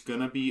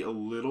gonna be a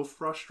little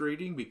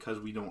frustrating because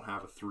we don't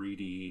have a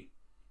 3D,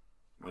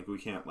 like we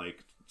can't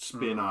like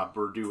spin up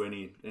or do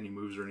any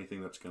moves or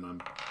anything that's gonna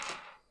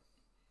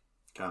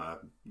kind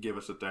of give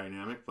us a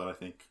dynamic, but I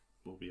think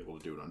we'll be able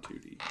to do it on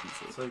 2D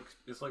easily.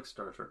 It's like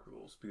Star Trek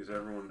rules because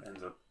everyone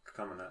ends up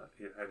coming at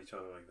each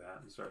other like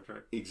that in Star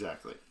Trek.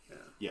 Exactly.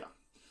 Yeah.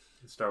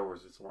 In Star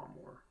Wars, it's a lot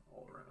more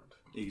all around.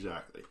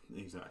 Exactly.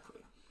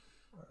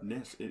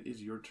 Ness, it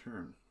is your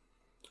turn.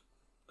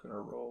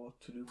 Gonna roll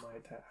to do my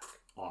attack.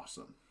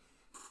 Awesome.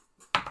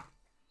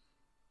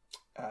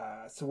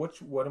 So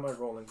what am I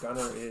rolling?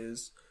 Gunner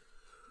is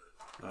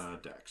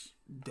Dex.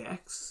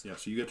 Dex. Yeah,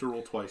 so you get to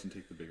roll twice and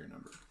take the bigger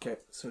number.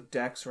 Okay, so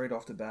Dex right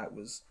off the bat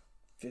was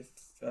 2.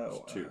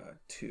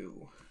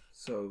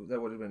 So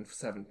that would have been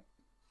 7.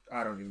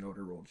 I don't even know what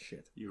I rolled.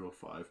 Shit. You roll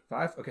 5.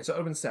 5? Okay, so it would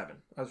have been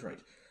 7. I was right.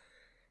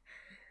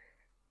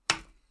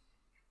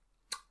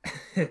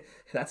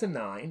 That's a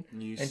 9.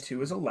 And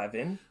 2 is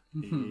 11.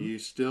 You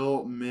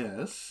still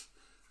miss.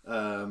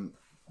 Darn.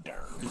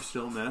 You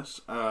still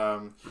miss.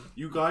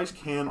 You guys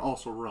can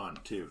also run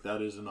too.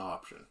 That is an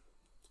option.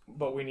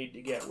 But we need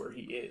to get where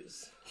he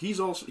is. He's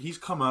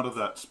come out of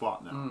that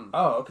spot now.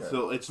 Oh, okay.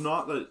 So it's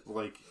not that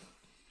like.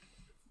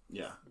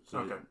 Yeah. So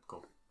Okay.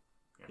 Cool.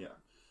 Yeah.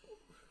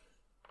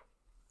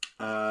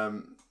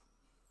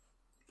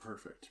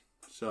 Perfect.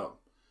 So.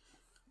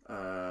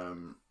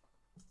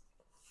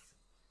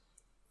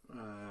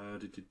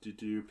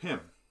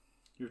 Pim,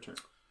 your turn.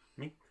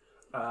 Me.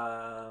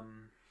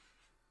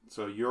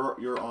 So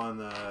you're on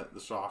the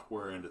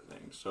software end of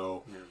things.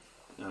 So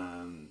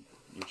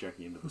you're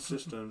checking into the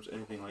systems,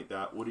 anything like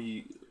that. What do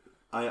you?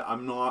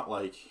 I'm not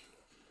like.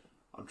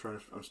 I'm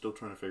still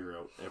trying to figure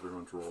out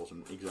everyone's roles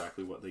and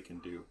exactly what they can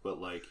do.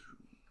 But like,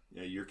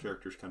 yeah, your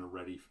character's kind of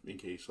ready in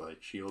case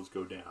like shields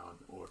go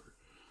down,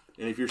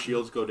 and if your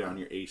shields go down,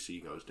 your AC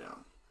goes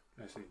down.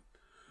 I see.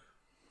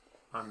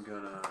 I'm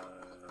gonna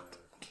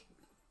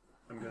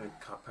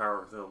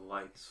power the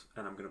lights,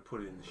 and I'm gonna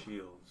put it in the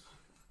shields.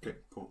 Okay,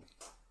 cool,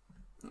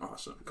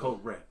 awesome.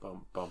 Code red.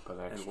 Bump an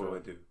extra. And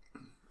what do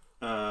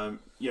I do?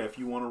 Yeah, if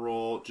you want to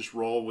roll, just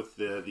roll with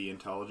the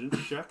intelligence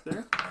check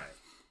there.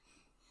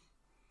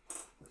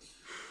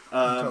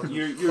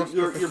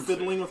 You're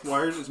fiddling with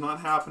wires. It's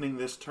not happening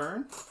this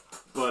turn,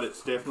 but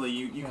it's definitely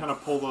you kind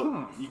of pull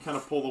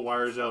the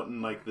wires out,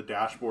 and like the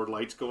dashboard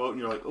lights go out, and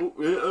you're like,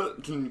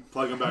 can you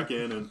plug them back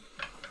in? And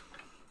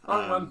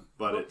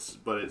but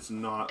it's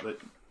not that.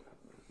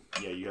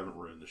 Yeah, you haven't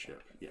ruined the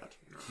ship yet.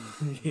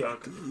 Yeah.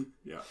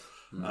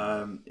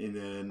 And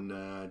then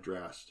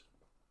Drast.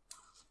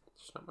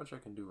 There's not much I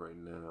can do right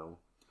now.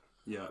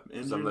 Yeah,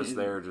 some that's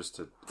there just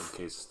in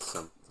case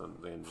the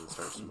engine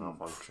starts to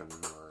malfunction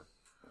or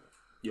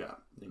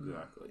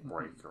exactly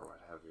break or what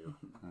have you.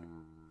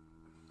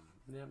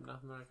 Yeah,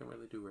 nothing I can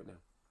really do right now.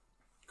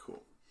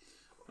 Cool.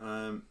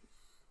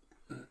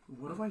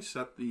 What have I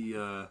set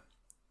the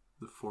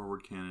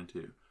forward cannon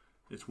to?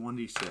 It's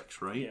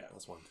 1d6, right? Yeah,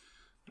 that's one.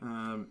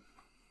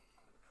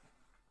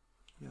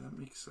 Yeah, that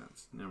makes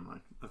sense. Never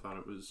mind. I thought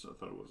it was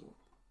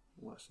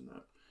less than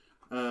that.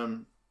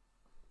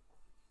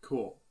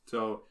 Cool.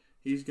 So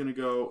he's going to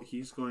go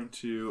 1,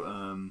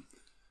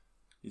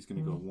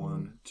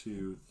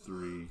 2,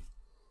 3,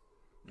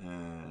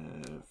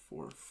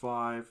 4,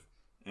 5,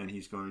 and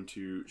he's going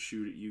to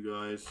shoot at you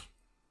guys.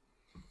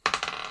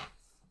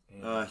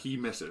 He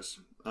misses.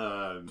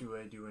 Do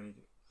I do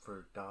anything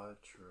for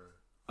dodge or?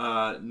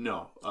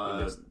 No.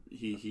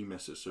 He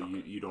misses, so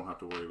you don't have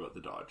to worry about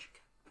the dodge.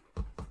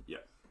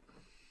 Yeah.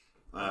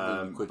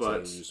 But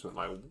you just went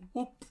like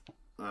whoop.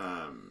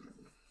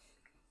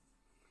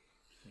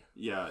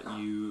 Yeah,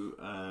 you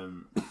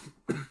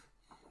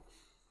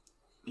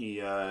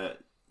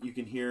you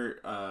can hear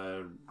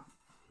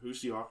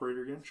who's the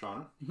operator again?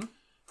 Shauna.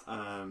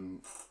 Mm-hmm.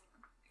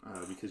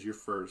 Because you're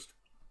first.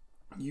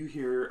 You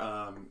hear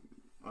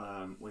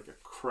like a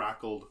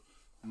crackled,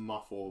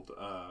 muffled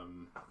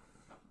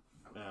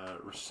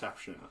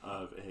reception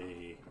of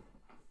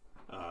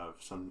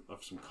some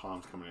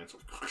comms coming in.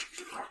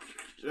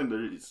 And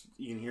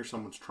you can hear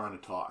someone's trying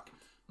to talk,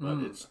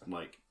 but it's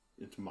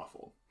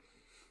muffled.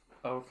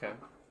 Oh, okay.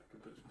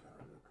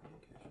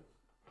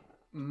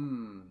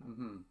 I'm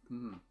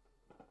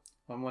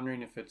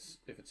wondering if it's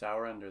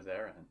our end or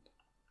their end.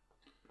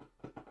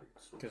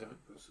 Because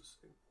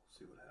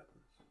see what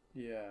happens.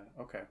 Yeah.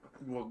 Okay.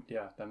 Well,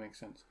 yeah, that makes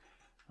sense.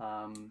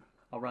 I'll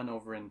run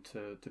over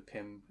into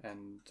Pim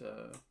and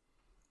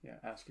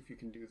ask if you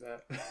can do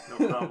that. No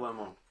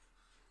problemo.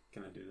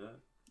 Can I do that?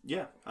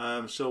 Yeah.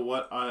 I would say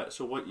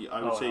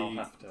I'll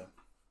have to.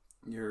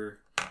 You're.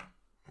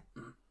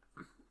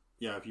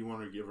 Yeah, if you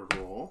want to give a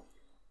roll.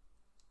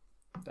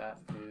 That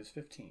is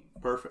 15.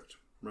 Perfect.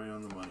 Right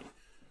on the money.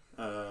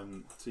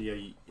 You're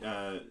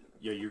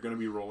going to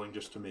be rolling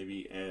just to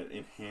maybe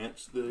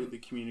enhance the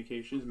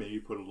communications. Maybe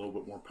put a little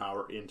bit more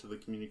power into the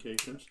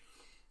communications.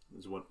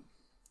 Is what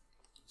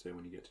I'd say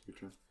when you get to your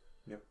turn.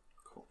 Yep.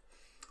 Cool.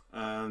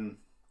 Glenn,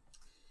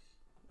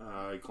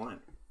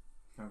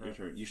 Okay. your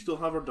turn. You still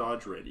have a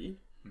dodge ready.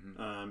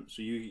 Mm-hmm.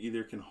 So you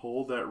either can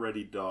hold that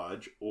ready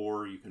dodge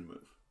or you can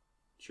move.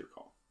 It's your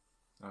call.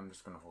 I'm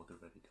just gonna hold the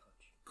ready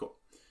dodge. Cool.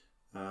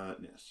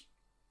 Ness.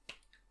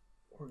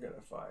 We're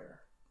gonna fire.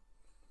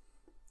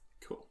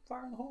 Cool.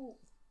 Fire in the hole.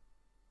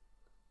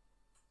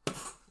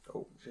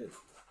 Oh shit.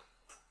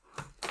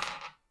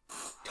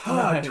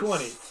 Nice.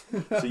 20.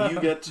 So you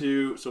get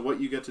to. So what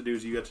you get to do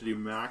is you get to do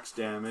max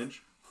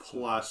damage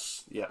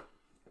plus. Yeah.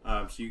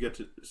 So you get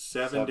to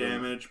 7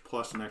 damage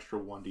plus an extra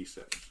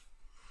 1d6.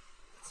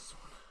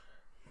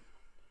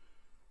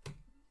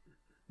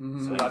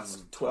 So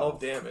that's 12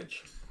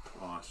 damage.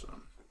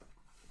 Awesome.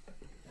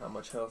 How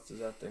much health does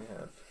that thing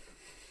have?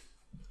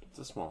 It's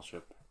a small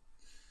ship.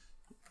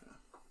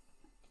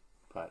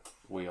 But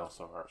we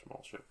also are a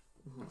small ship.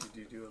 Did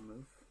you do a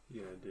move?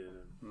 Yeah, I did.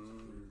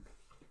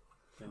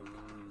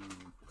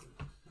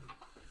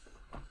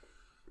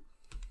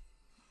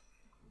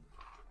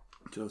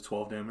 So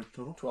 12 damage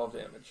total? 12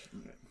 damage.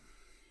 Okay.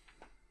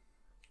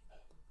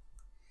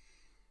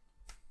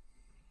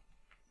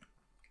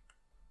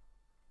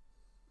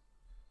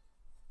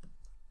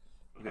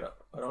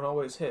 I don't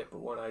always hit, but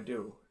when I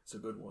do, it's a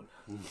good one.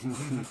 It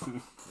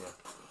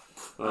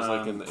was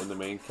like in the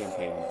main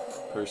campaign,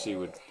 Percy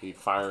he'd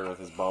fire with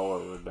his bow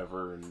or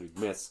whatever, and he'd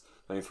miss.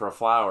 Then he'd throw a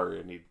flower,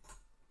 and he'd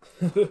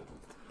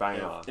bang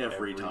on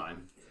Every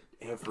time.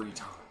 Every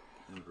time.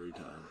 Every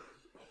time.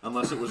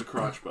 Unless it was a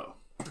crossbow.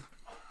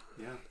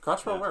 Yeah.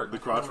 Crossbow worked. The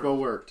crossbow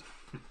worked.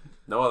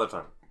 No other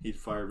time. He'd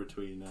fire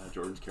between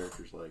Jordan's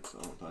character's legs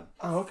all the time.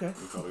 Oh, okay.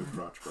 We call it a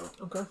crossbow.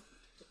 Okay.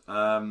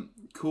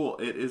 Cool.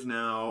 It is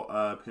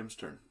now Pim's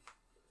turn.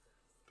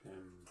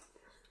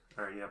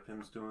 Alright, yeah,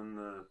 Pim's doing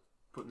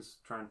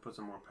trying to put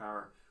some more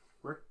power.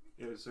 Where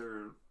is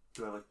there?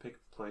 Do I pick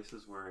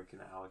places where I can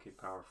allocate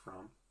power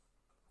from?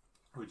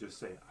 Or just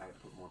say I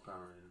put more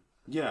power in?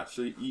 Yeah,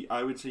 so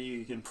I would say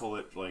you can pull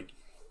it from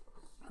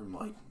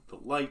the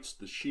lights,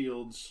 the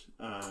shields.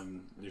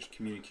 There's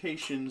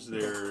communications.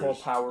 There's Pull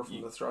power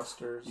from the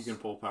thrusters. You can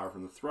pull power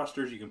from the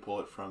thrusters. You can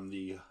pull it from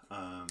the.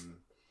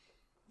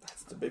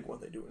 That's the big one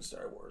they do in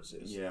Star Wars.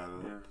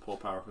 Pull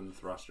power from the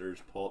thrusters.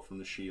 Pull it from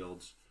the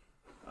shields.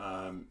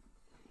 You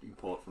can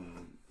pull it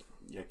from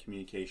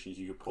communications.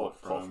 You can pull it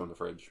from the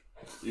fridge.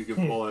 You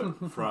can pull it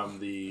from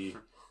the.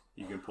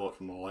 You can pull it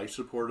from the life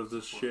support of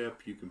the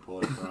ship. You can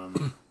pull it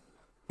from.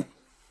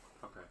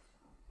 Okay,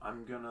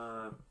 I'm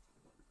gonna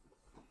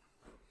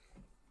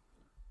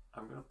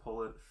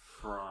pull it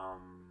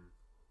from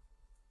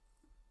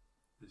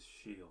the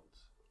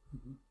shields.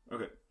 Mm-hmm.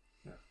 Okay.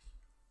 Yeah.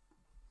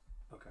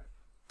 Okay.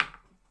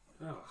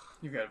 Oh,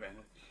 You got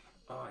advantage.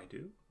 I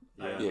do.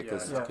 Yeah,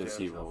 because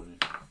he rolled.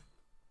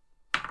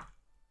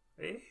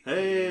 Hey,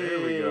 Hey! there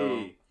we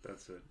go.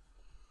 That's it.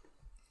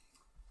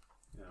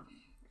 Yeah,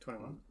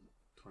 21.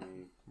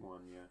 21.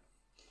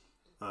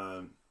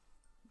 Yeah.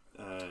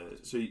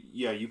 So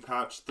you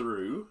patch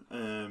through,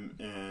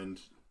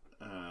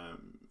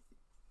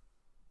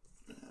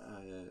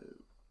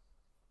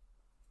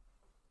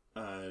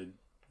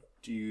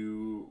 do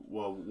you?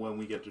 Well, when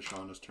we get to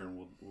Shauna's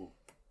turn, we'll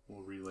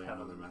relay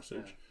another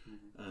message.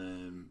 Yeah.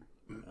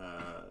 Mm-hmm.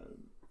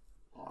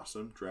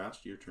 Awesome,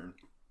 Drast, your turn.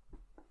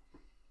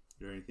 Is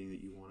there anything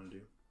that you want to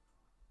do?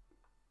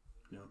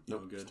 No,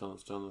 Nope, no good.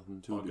 Still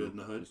nothing to All do. good in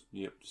the hood?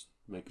 Just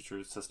making sure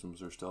the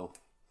systems are still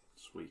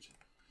Sweet.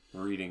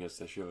 reading as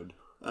they should.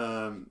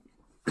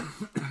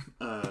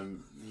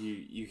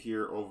 You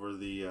hear over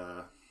the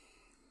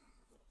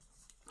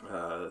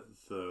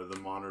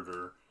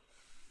monitor.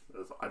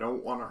 I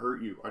don't want to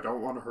hurt you. I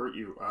don't want to hurt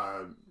you.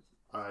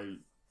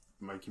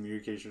 My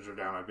communications are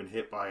down. I've been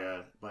hit by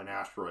an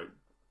asteroid.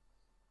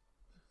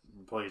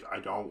 Please, I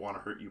don't want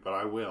to hurt you, but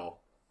I will.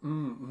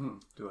 Mm-hmm.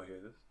 Do I hear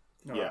this?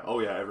 No. Yeah. Oh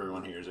yeah.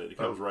 Everyone hears it. It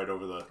comes right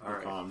over the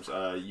right. comms.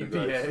 You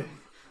The guys.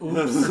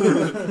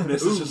 PA.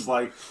 This is just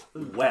like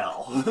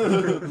well,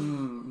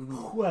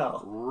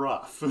 Well,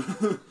 rough.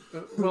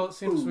 Well, it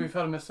seems we've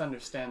had a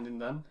misunderstanding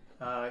then.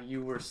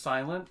 You were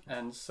silent,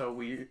 and so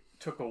we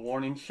took a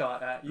warning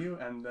shot at you,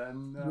 and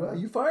then...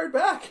 you fired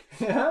back,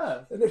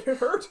 yeah. and it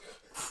hurt.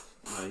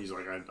 He's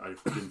like, I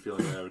didn't feel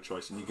like I have a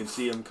choice, and you can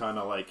see him kind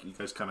of like you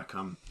guys kind of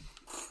come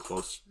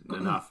close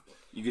enough.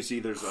 You can see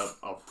there's a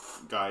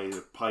guy,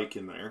 Pike,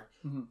 in there.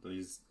 Mm-hmm.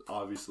 He's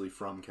obviously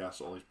from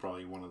Castle. He's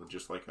probably one of the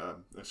just like a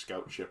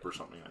scout ship or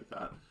something like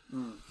that.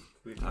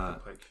 We take the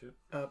Pike ship.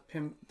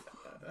 Pim,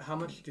 how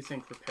much do you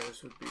think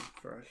repairs would be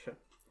for our ship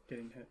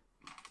getting hit?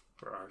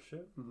 For our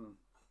ship? Mm-hmm.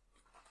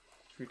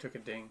 If we took a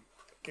ding.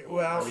 Okay,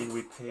 well, I mean,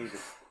 we paid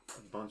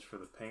a bunch for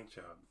the paint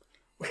job.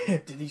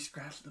 Did he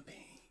scratch the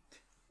paint?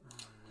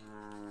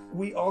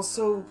 we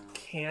also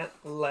can't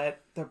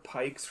let the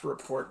Pikes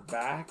report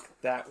back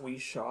that we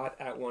shot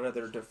at one of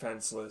their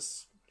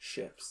defenseless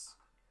ships.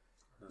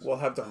 We'll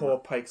have the whole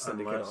Pike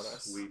Syndicate on Unless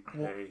us. we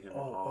pay him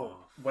off.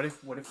 What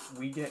if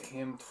we get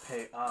him to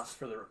pay us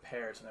for the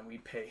repairs and then we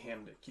pay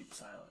him to keep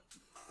silent?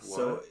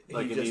 So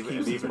Like he an just even-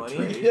 keeps an his even money.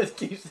 trade? He just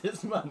keeps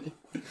his money.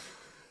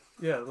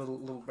 Yeah, a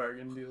little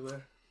bargain deal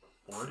there.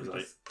 Or we Like-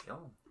 just kill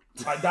him.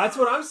 That's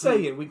what I'm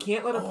saying. We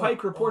can't let a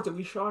Pike report that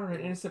we shot an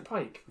innocent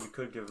Pike. We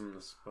could give him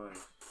the spike.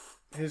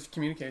 His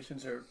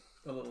communications are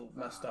a little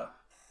messed up.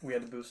 We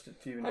had to boost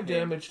it to even. How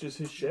hear him. damaged is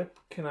his ship?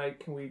 Can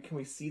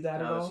we see that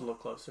at Now it's a all? little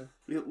closer.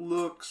 It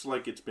looks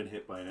like it's been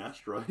hit by an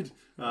asteroid.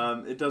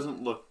 It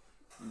doesn't look.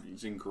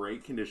 It's in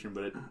great condition,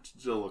 but it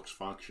still looks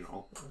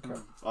functional. Okay.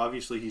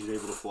 Obviously, he's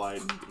able to fly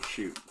and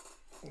shoot.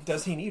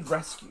 Does he need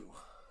rescue?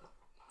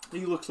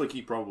 He looks like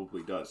he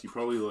probably does. He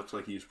probably looks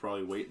like he's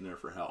probably waiting there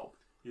for help.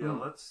 Yeah,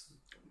 let's.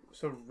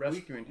 So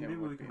rescuing him. Maybe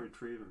would we can be-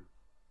 retrieve him.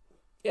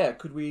 Yeah.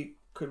 Could we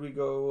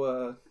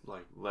go?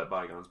 Like, let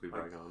bygones be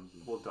Like, bygones.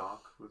 We'll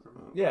dock with him.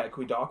 Yeah. Could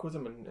we dock with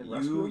him and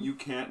rescue him? You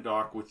can't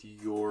dock with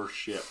your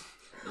ship.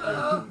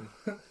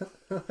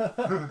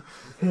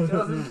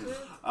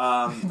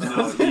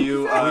 No,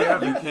 you we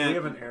have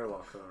can't. an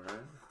airlock though, right?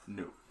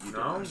 No, you No?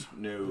 don't.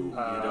 No, you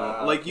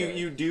don't. Like okay.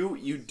 you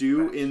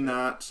do in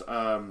that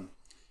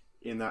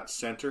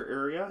center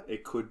area.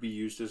 It could be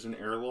used as an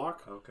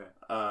airlock. Okay.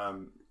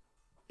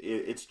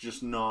 It's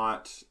just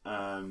not. It's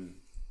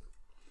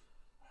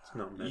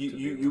not meant You to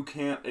be. you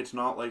can't. It's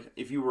not like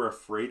if you were a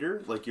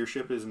freighter. Like your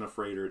ship isn't a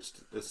freighter.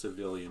 It's a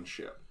civilian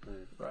ship.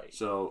 Right.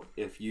 So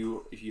if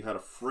you had a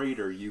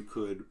freighter, you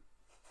could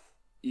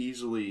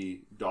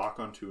easily dock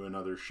onto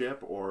another ship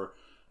or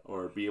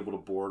be able to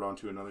board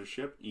onto another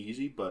ship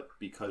easy. But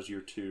because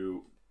you're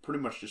pretty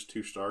much just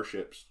two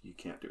starships, you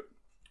can't do it.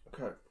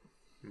 Okay.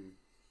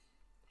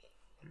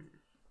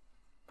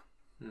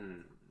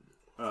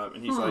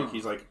 And he's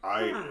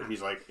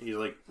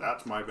like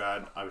that's my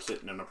bad. I was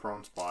sitting in a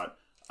prone spot.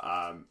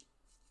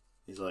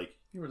 He's like,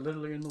 You were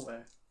literally in the way.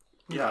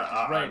 yeah,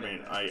 I right in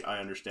mean, there. I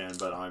understand,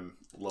 but I'm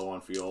low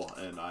on fuel,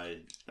 and I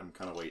am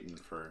kind of waiting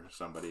for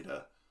somebody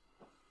to.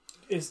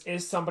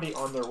 Is somebody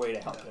on their way to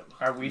help him?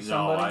 Are we No,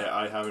 somebody?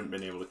 I haven't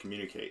been able to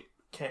communicate.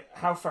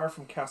 How far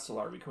from Kessel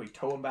are we? Can we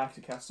tow him back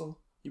to Kessel?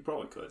 You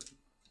probably could.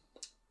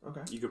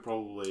 Okay. You could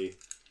probably.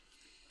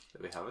 Do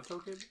they have a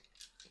token?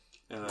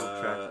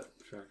 Track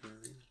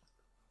everything.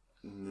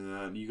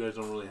 Nah, you guys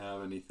don't really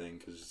have anything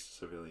because it's a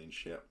civilian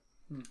ship.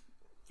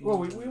 Well,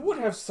 we would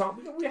have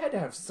some. We had to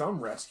have some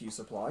rescue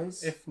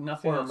supplies. If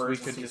nothing or else, we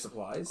emergency could just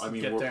supplies. I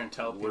mean, get there and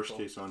tell worst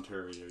people. case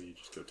Ontario, you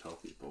just go tell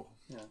people.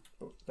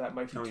 That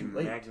might be Can we too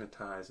late.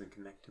 magnetize and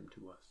connect him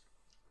to us?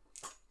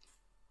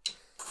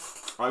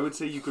 I would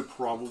say you could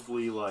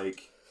probably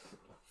like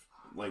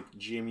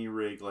jimmy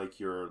rig like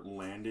your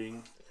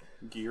landing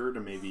gear to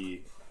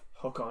maybe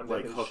Hook on.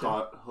 like hook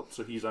on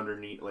so he's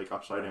underneath, like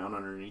upside down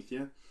underneath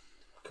you.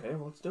 Okay,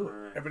 well, let's do it.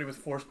 Alright. Everybody with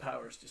force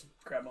powers, just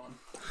grab on.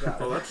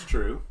 Well, that's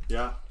true.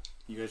 Yeah,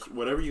 you guys,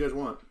 whatever you guys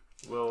want.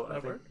 Well,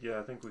 That work?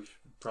 I think we should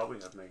probably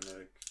have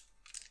magnetic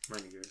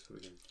landing gear so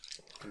we can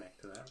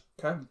connect to that.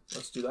 Okay,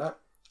 let's do that.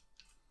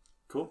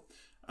 Cool.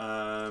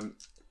 I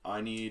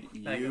need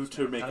I you guess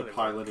to not. make How a do they work?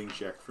 piloting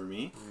check for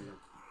me.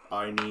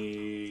 I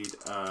need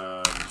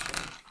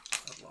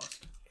I've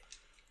lost.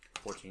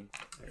 14.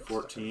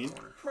 14.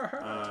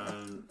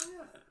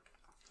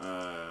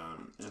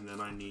 And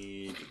then I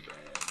need.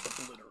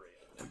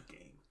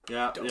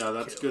 Yeah,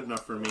 that's good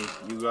enough for me.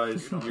 You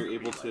guys, you're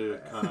able to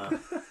kind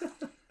of.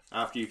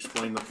 After you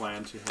explain the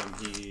plan to him,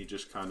 he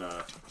just kind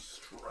of.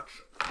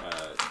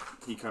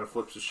 He kind of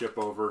flips the ship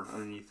over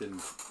underneath, and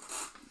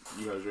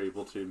you guys are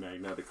able to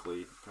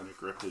magnetically kind of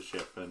grip his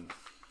ship, and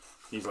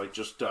he's like,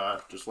 just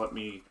let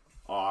me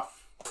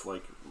off,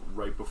 like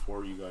right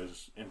before you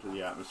guys enter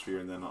the atmosphere,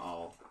 and then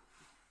I'll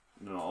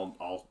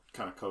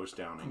kind of coast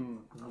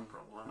down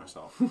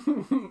myself.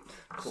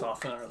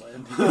 Soften our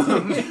land.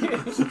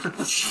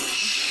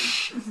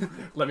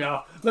 Let me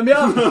off. Let me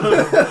off.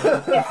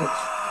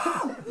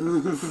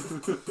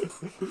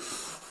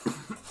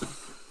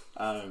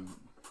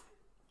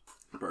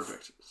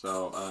 Perfect.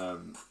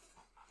 So,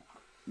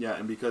 yeah,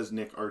 and because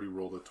Nick already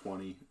rolled a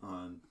 20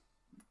 on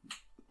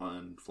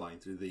flying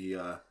through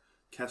the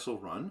Kessel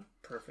Run.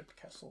 Perfect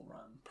Kessel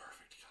Run.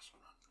 Perfect Kessel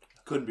Run.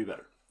 Couldn't be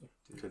better.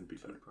 Couldn't be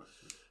better.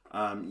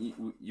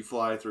 You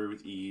fly through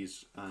with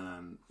ease.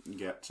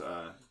 Get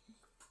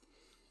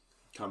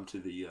come to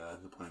the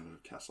planet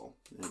of Kessel.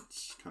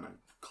 It's kind of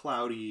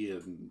cloudy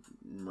and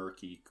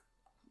murky,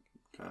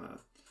 kind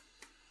of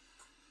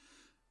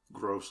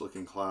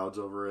gross-looking clouds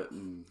over it,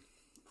 and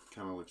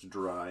kind of looks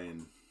dry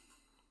and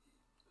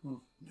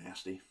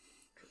nasty.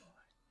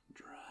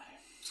 Dry.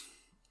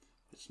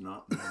 It's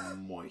not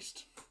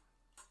moist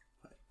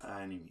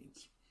by any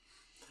means.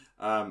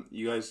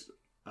 You guys,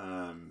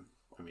 I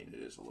mean,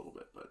 it is a little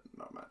bit, but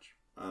not much.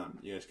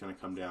 You guys kind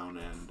of come down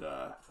and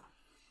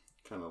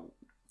kind of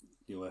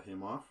you let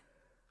him off.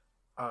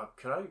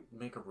 Could I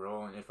make a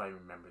roll and if I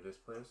remember this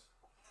place?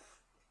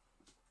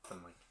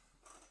 I'm like,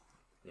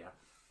 yeah.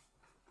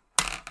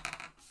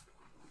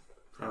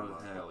 Oh,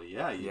 hell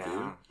yeah, you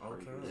do.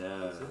 Okay.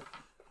 Yeah.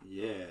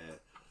 Yeah.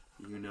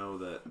 you know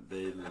that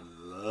they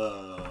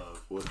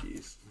love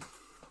Wookiees.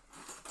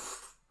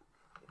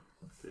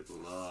 They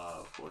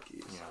love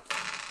Wookiees. Yeah,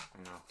 I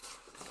know.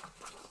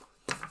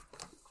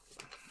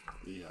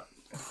 Yeah.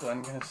 Is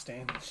Glenn gonna stay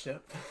in the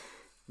ship?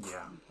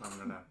 Yeah, I'm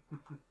gonna.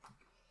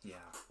 Yeah.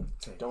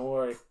 Don't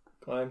worry,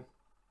 Glenn.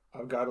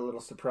 I've got a little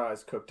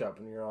surprise cooked up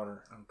in your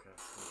honor. Okay.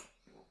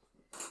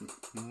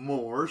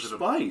 More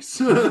spice.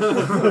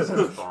 Is it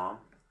a bomb?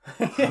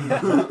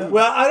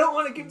 Well, I don't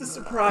want to give the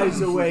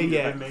surprise away You've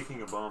yet. been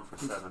making a bomb for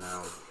 7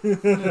 hours.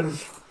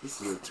 This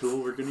is a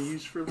tool we're going to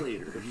use for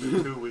later. For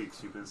 2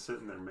 weeks, you've been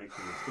sitting there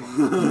making this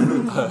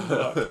bomb.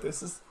 Look,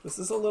 this is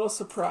a little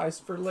surprise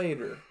for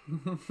later.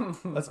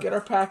 Let's get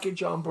our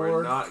package on We're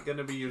board. not going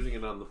to be using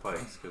it on the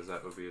pikes because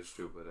that would be a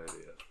stupid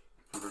idea.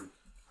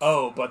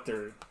 Oh, but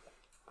there.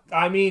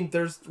 I mean,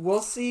 there's.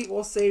 We'll see.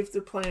 We'll save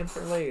the plan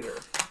for later.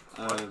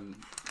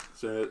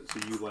 So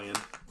you land,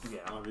 Yeah.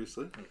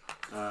 obviously.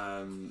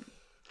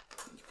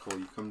 Cole,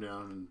 you come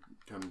down and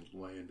kind of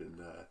land, and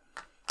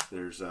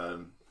there's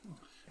 5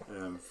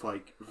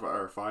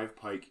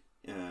 pike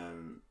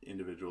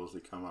individuals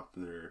that come up,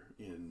 and they're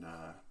in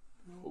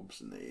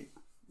robes, and they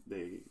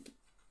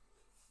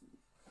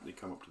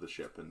come up to the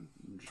ship and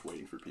just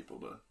waiting for people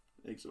to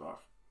exit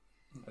off.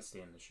 I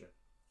stay in the ship.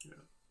 Yeah.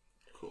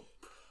 Cool.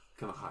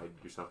 Kind of hide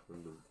yourself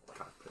in the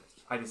cockpit.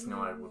 I just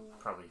know I would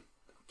probably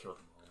kill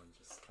them all and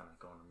just kind of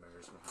go on a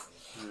mare's way.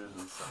 Yeah.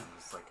 So I'm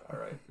just like, All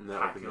right. And that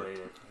would be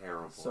calculated.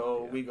 terrible. So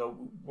idea. we go.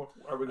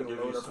 Are we going to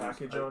load our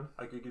package on?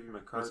 I could give you my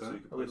What's card so that? you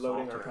can Are we play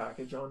loading our solitaire.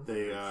 package on?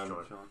 They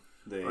Sure.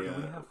 they Or do we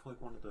have like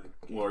one of the...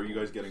 well, are you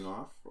guys getting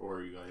off, or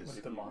are you guys?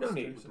 Like the No monsters.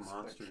 need. it's The like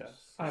monsters.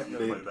 chess. I have no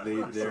They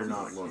idea. they're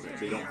not loaded.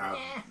 They don't have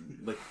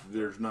like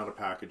there's not a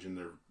package in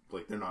there.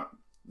 Like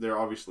they're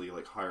obviously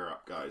like higher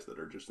up guys that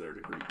are just there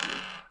to greet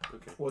you.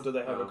 Okay. Well, do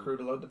they have a crew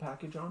to load the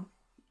package on?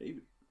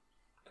 Maybe.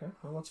 Okay.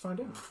 Well, let's find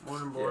out.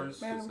 Morning,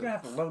 boys. Man, I'm gonna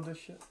have to load this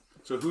shit.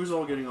 So who's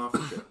all getting off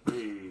the ship?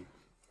 Hey.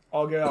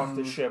 I'll get off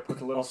the ship with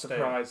a little I'll stay.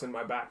 surprise in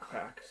my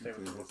backpack. Stay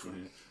with the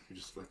Wookiee. You're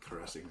just like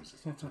caressing him.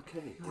 It's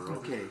okay. We're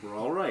okay. We're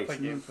all right. Play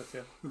games with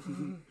you.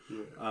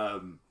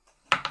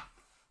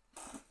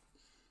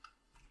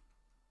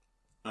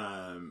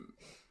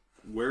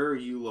 Where are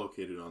you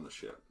located on the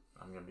ship?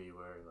 I'm gonna be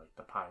where like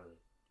the pilot.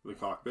 The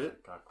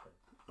cockpit. Cockpit.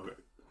 Okay.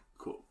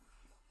 Cool.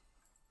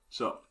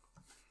 So,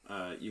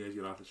 you guys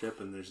get off the ship,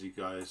 and there's you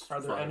guys. Are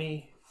there 5.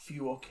 any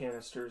fuel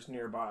canisters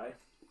nearby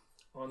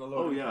on the Oh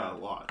loading yeah, pad? a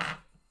lot.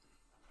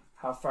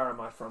 How far am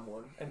I from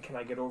one? And can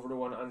I get over to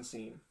one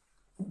unseen?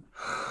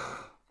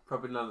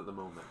 Probably not at the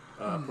moment.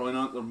 Probably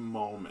not at the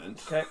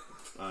moment. Okay.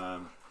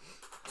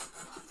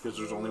 Because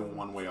there's only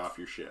one way off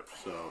your ship,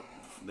 so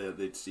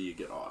they'd see you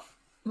get off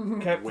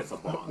Okay. with a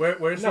bomb.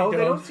 Where's No, he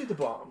they going? don't see the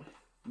bomb.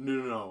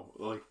 No.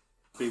 Like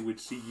they would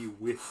see you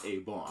with a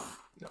bomb.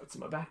 No, it's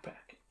in my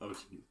backpack. Oh,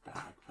 it's in your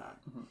backpack.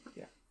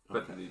 Yeah.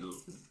 But Okay.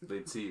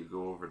 they'd see you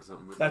go over to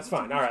something. With That's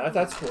fine. All right,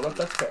 that's cool.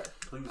 That's fair.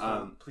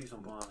 Please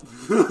don't bomb me.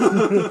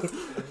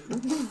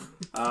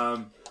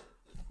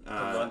 The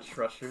lunch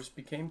rushers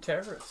became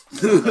terrorists.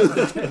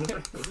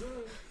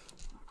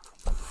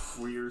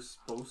 We're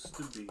supposed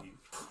to be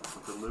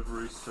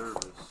delivery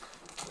service.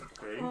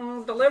 Okay?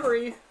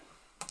 Delivery.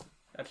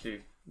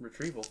 Actually,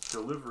 retrieval.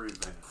 Delivery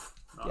van.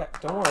 Not Yeah,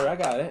 don't worry, I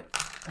got it.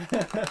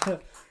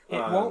 It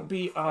won't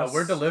be us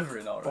We're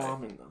delivering all right.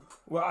 bombing them.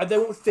 Well, they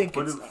won't think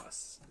But it's it-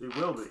 us. It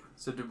will be.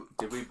 So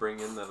did we bring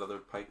in that other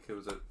pike who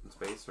was out in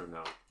space or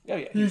no? Oh,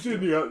 yeah. He's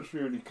in the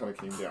atmosphere and he kind of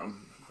came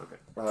down. Okay.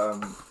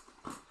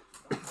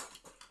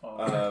 Oh,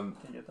 can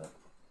you get that?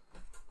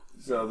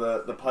 So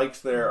the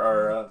pikes there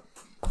are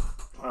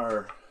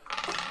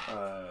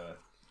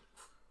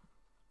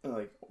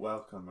like,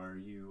 welcome. Are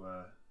you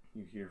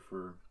here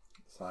for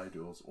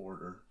Sidul's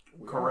order?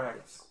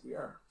 Correct. We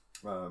are.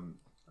 How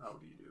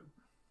do you do?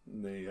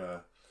 They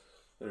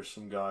there's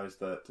some guys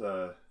that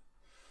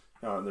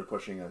they're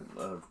pushing like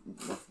a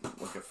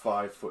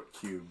 5-foot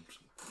cubed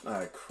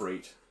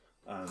crate,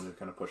 and they're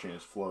kind of pushing it.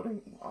 It's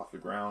floating off the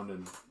ground,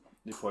 and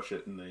they push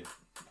it and they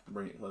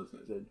bring it close.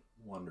 And they said,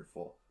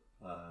 "Wonderful.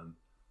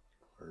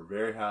 We're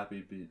very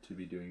happy to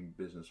be doing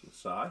business with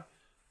Psy,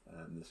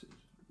 and this is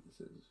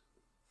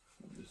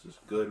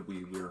good.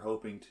 We're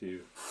hoping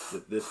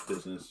that this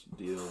business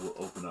deal will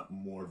open up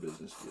more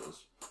business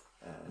deals,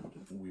 and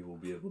we will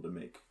be able to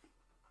make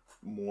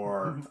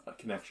more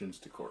connections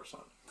to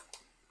Coruscant."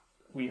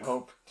 We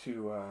hope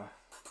to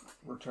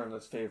return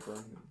this favor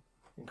and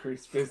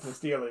increase business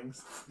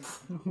dealings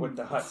with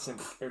the Hut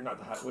Syndicate, or not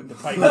the Hut, with the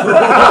Pike.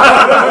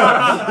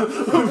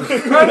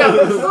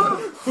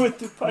 With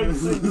the Pike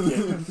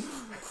Syndicate.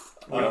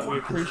 We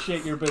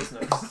appreciate your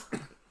business.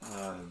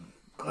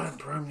 Glenn,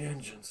 prime the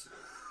engines.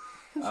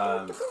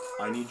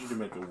 I need you to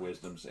make a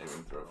wisdom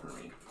saving throw for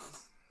me.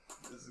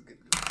 This is gonna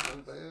be so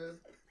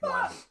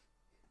bad.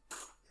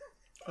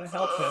 Can I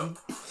help him?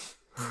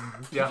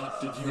 Yeah.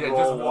 Did you Yeah,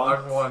 roll just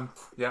one? one.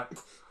 Yeah.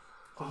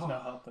 There's no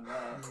helping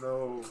that.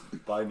 No.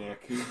 Bye,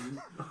 Nick.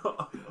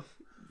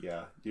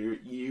 Yeah,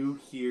 you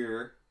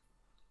hear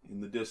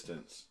in the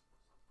distance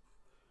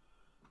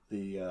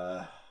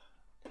the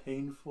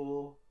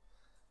painful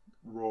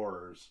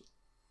roars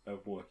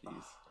of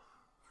Wookiees.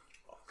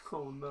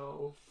 Oh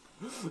no.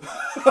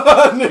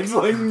 Nick's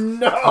like,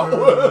 no!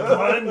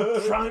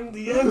 Prime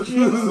the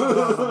engines!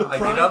 I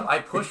get up, I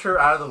push her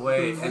out of the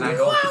way, and I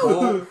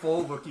go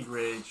full Wookiee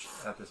rage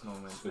at this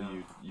moment. So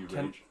you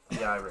rage.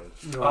 Yeah, I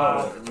rage. Can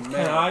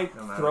I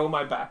throw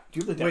my back? Do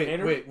you have the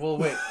detonator?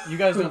 Wait. You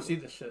guys don't see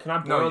this shit. Can I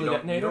borrow the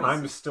detonator?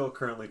 I'm still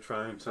currly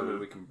trying to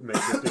make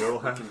a deal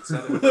happen.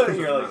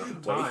 You're like,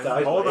 wait,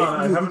 guys, Hold wait. on,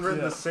 I haven't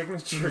written the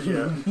signature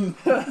yet.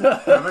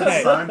 I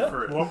haven't signed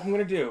for it. What I'm going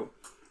to do,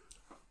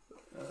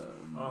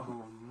 Oh,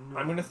 no.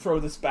 I'm going to throw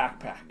this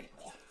backpack.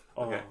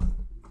 Okay.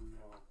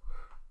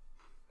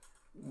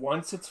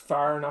 Once it's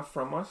far enough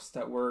from us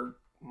that we're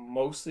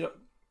mostly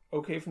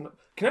okay from the...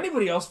 Can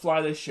anybody else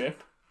fly this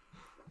ship?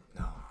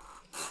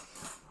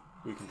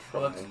 We can try.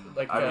 Well, that's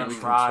like I mean, we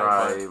can try,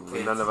 try.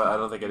 but None of us. I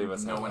don't think any of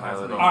us no have one has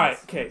piloting. any. Alright,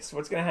 okay, so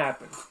what's going to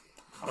happen?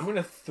 I'm going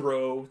to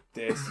throw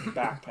this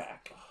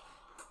backpack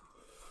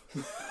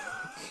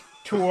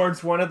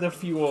towards one of the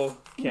fuel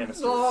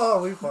canisters.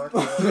 Oh, we fucked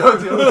up.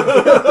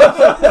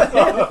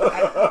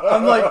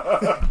 I'm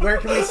like, where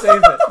can we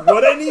save it?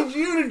 What I need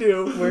you to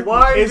do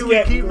Why is do we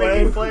get keep Glenn,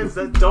 making claims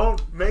that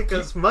don't make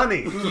us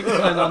money? Keep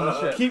Glenn on the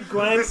ship. keep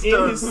Glenn This in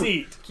does- his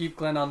seat. Keep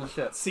Glenn on the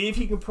ship. See if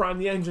he can prime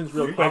the engines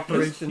real quick.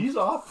 He's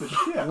off the ship.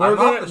 We're I'm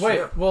gonna off the Wait,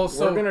 ship. well,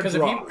 so We're gonna because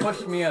if he drop.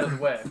 pushed me out of the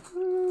way,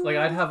 like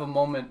I'd have a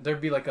moment.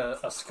 There'd be like a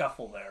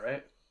scuffle there,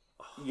 right?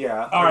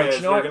 Yeah. All right, is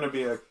you know there what? going to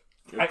be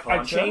a I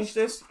contest? changed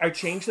this. I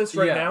changed this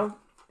right Yeah. now.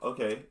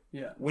 Okay.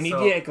 Yeah. We need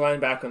So- to get Glenn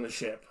back on the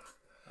ship.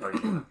 Are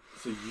you?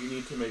 So you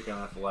need to make an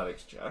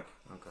athletics check.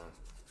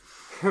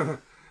 Okay.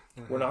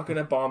 We're not going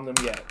to bomb them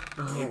yet.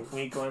 We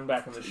need Glenn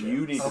back on the ship.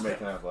 You need to Okay.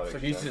 make an athletics So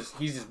check.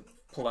 he's just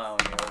plowing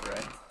me over,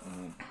 right?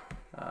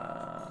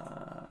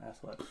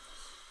 Athletics.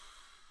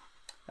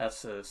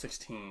 That's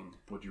 16.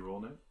 What'd you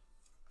roll, Nick?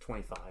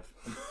 25.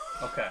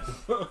 Okay.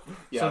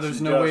 Yeah, so there's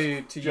so no just- way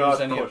to just use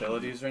any push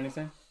abilities or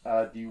anything.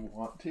 Do you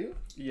want to?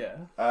 Yeah.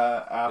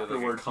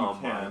 Afterwards, you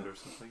Calm mind can. or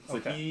something. So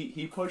Okay.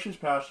 he pushes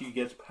past you,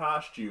 gets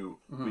past you,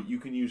 but you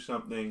can use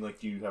something like,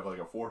 do you have like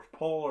a force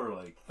pull or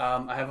like?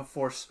 I have a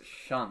force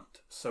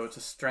shunt, so it's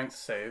a strength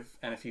save,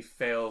 and if he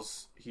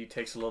fails, he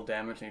takes a little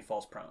damage and he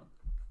falls prone.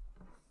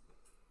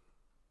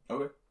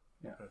 Okay.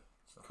 Yeah.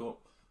 Cool.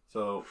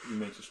 So he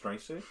makes a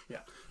strength save.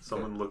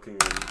 Someone looking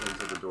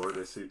into the door,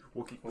 they see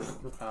Wookiee.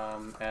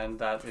 And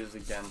that is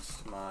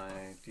against my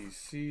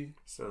DC.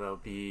 So that'll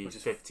be Which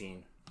is-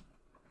 15.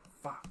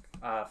 Fuck.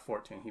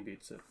 14. He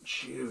beats it.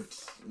 Shoot.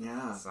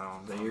 Yeah. So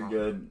Then you're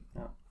good.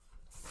 Yeah.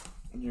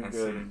 You're And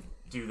good. so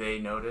do they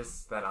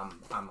notice that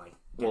I'm like?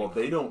 Well,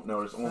 they don't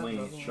notice. Only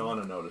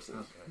Shauna notices.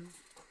 Okay.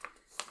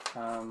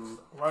 How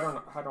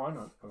do I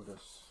not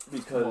notice?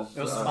 Because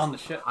It was on the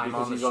ship. I'm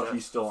on the he's, ship.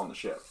 he's still on the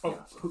ship. Oh,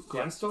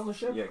 Glenn's still on the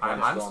ship? Yeah, I'm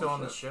Glenn's still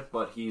on the ship.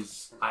 but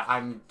he's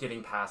I'm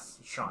getting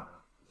past Shauna.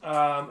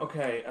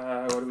 Okay,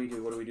 what do we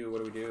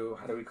do?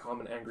 How do we calm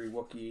an angry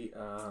Wookiee?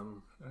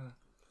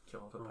 Kill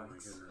all the Oh my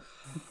pikes. goodness.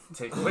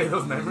 Take away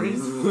those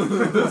memories.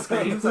 The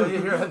screams that you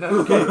hear at night.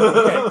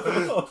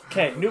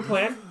 Okay, new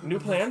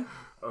plan.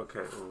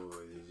 Okay.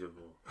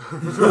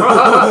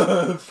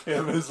 Oh,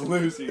 him is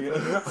losing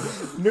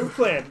it. New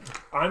plan.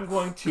 I'm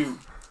going to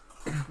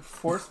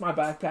force my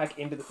backpack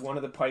into one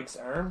of the pike's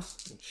arms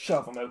and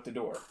shove him out the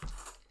door.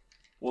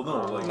 Well,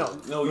 no, like, No.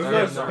 no. You No,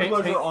 guys, no, you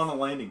guys paint- are on the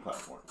landing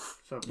platform.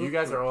 So You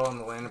guys are all on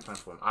the landing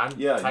platform. I'm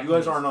Yeah, you technically-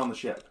 guys aren't on the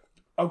ship.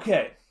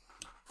 Okay,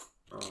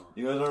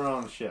 You guys aren't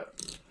on the ship.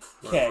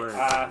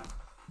 okay.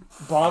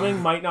 Bombing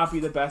might not be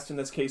the best in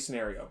this case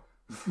scenario.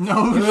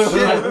 No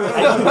shit.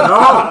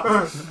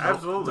 No!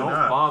 Absolutely Don't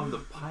not. bomb the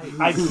pipe.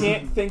 I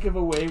can't think of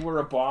a way where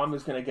a bomb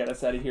is going to get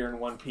us out of here in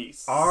one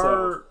piece.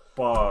 Our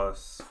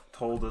boss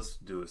told us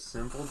to do a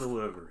simple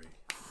delivery.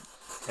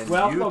 And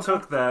Well, you look-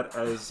 took that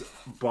as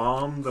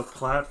bomb the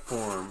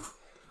platform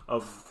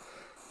of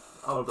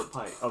the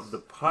pipe. the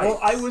pipes. Well,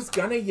 I was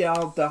gonna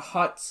yell the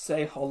Hutts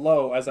say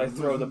hello as I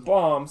throw the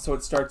bomb, so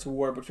it starts a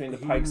war between the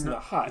pikes and the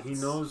Hutts. He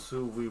knows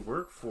who we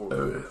work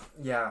for.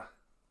 Yeah.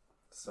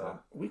 So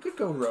We could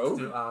go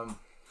rogue.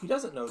 He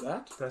doesn't know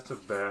that. That's a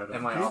bad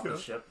am I idea. off the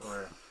ship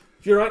or?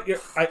 You're right.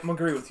 I'm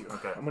agree with you.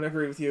 Okay. I'm gonna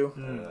agree with you.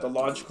 The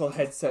logical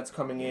headset's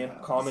coming in,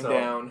 calming So-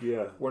 down.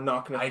 Yeah. We're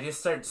not gonna. I just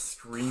start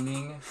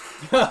screaming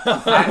at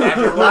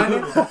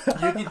everyone.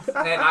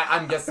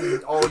 I'm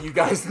guessing all you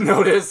guys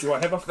notice Do I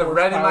have a the force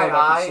red in power my that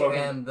can eye slow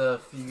him? and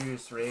the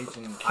furious rage,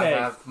 and I Okay.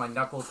 have my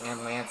knuckles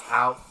and lance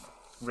out,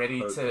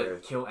 ready to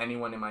Okay. kill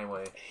anyone in my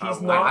way.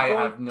 He's not I going.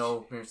 have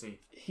no mercy.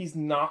 He's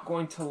not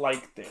going to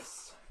like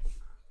this.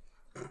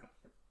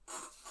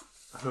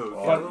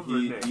 Well,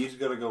 he's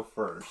gonna go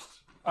first.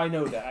 I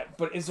know that,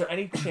 but is there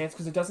any chance?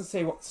 Because it doesn't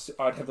say what.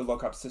 I'd have to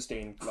look up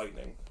sustained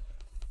lightning.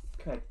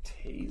 Can I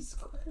tase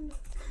Glenn?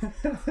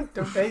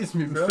 Don't phase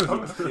me, bro.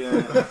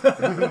 Yeah.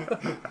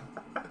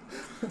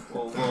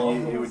 well,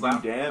 it would do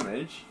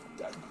damage.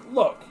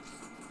 Look,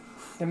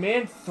 the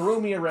man threw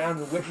me around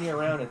and whipped me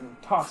around and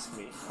tossed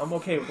me. I'm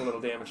okay with a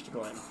little damage to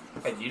Glenn.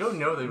 And you don't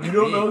know that. You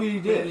don't know he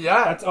did.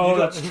 Yeah. That's you don't-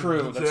 that's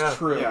true. That's Yeah.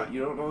 true. Yeah,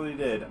 you don't know what he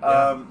did.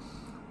 Yeah.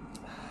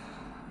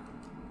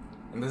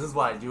 And this is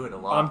why I do it a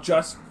lot.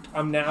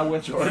 I'm now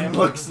with Jordan Pim.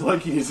 looks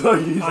like he's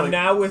I'm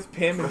now with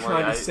Pim and Don't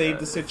trying worry, to save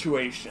the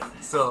situation.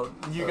 So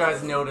you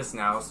guys notice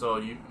now, so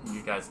you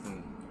guys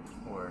can,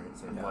 or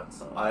is it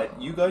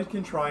what? You guys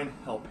can try and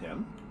help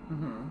him.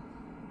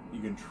 Mm-hmm.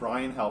 You can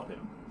try and help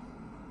him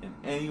in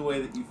any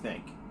way that you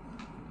think.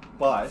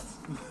 But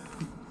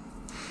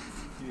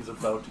he's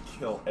about to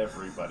kill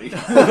everybody.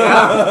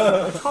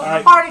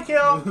 Alright. Party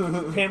kill!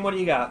 Pim, what do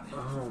you got?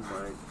 Oh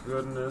my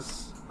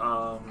goodness.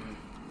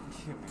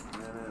 Give me a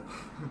minute.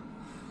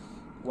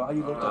 While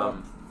you look up,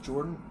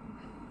 Jordan,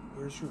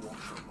 where's your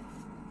washroom?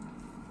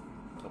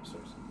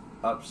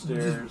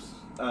 Upstairs.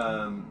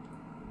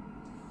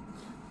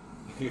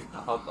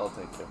 I'll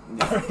take it.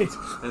 Alright.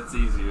 It's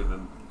easier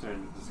than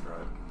trying to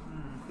describe.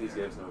 These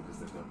guys know because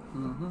they've done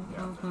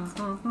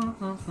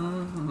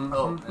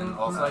Oh, and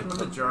also I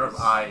put a jar of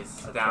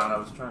eyes I down,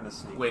 was trying to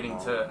sneak waiting them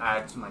all. to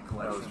add to my I was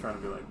collection. trying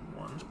to be like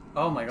one.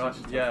 Oh my gosh,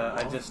 yeah,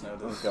 I just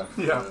noticed.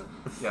 Okay. Yeah,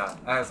 yeah.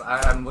 As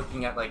I'm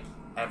looking at like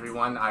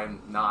everyone,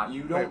 I'm not.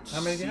 You don't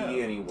how many do see you have?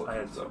 any I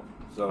had Wookiees two. though.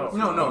 So Oh,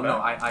 No,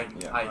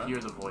 Yeah. I hear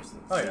the voices.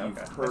 Oh yeah, You've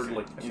okay. heard, I see.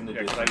 like, I see. in the Yeah,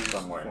 'cause I distance used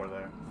somewhere. four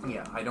there.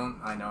 Yeah, I know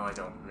I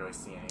don't really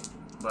see any,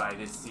 but I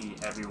just see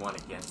everyone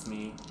against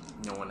me,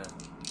 no one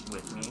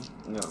with me.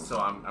 No. So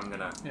I'm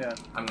gonna. Yeah.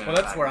 I'm gonna. Well,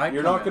 that's attack. where I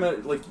You're come not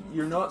in. gonna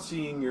you're not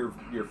seeing your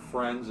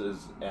friends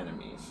as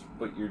enemies,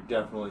 but you're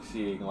definitely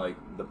seeing like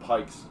the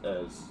Pikes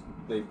as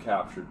they've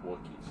captured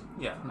Wookiees.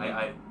 Yeah,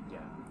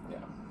 Yeah.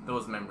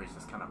 those memories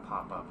just kind of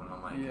pop up, and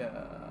I'm like,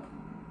 Yeah.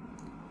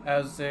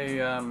 As a,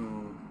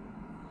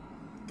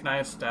 can I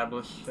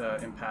establish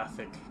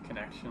empathic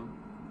connection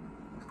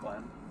with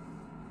Glenn?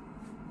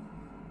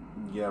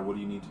 Yeah, what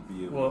do you need to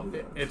be able Well, to do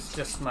that? it's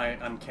just my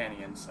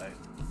uncanny insight.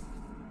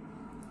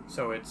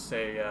 So it's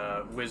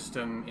a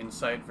wisdom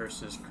insight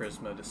versus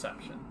charisma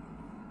deception.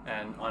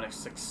 And on a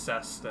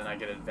success, then I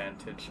get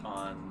advantage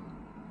on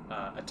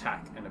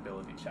attack and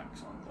ability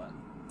checks on Glenn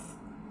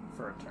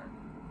for a turn.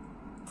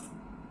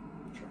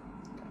 Sure.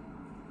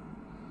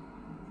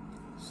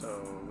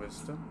 So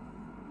wisdom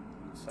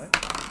insight.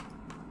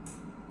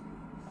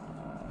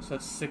 So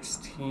it's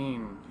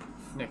 16.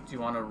 Nick, do you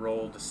want to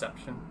roll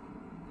deception?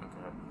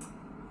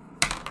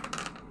 okay,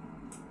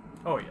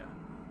 Oh yeah.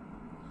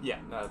 yeah,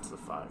 that's the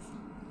 5.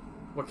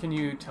 What can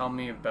you tell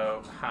me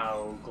about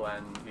how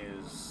Glenn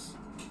is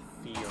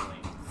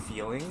feeling?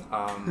 Feeling.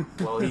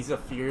 Well, he's a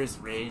fierce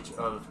rage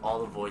of all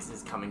the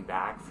voices coming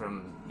back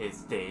from his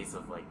days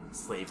of like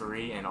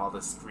slavery and all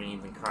the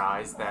screams and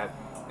cries that,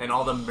 and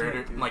all the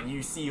murder. dude. Like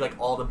you see, like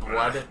all the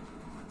blood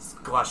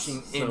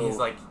gushing in his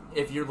like.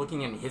 If you're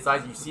looking in his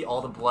eyes, you see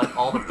all the blood,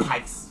 all the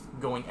pipes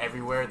going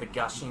everywhere, the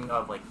gushing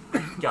of like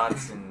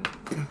guts and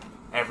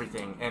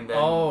everything, and then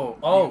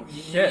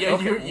Shit! yeah,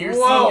 Okay. you're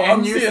Whoa! seeing- and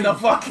I'm you're seeing a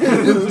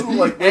seeing- fucking.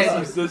 like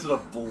And- this is a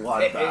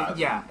bloodbath.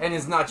 yeah, and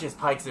it's not just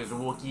Pikes, there's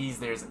Wookiees,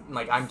 there's,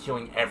 like, I'm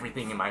killing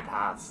everything in my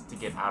path to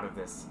get out of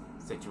this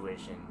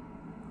situation.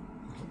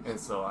 And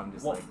so I'm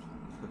just like,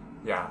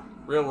 yeah.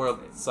 Real world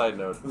side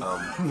note,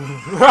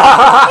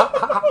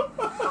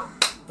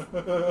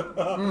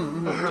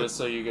 just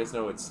so you guys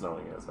know, it's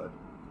snowing outside.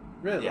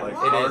 Really? Yeah, Like it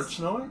hard is.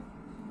 snowing?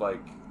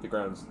 Like, the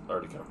ground's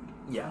already covered.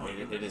 Yeah,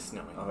 it is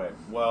snowing. Okay.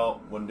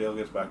 Well, when Dale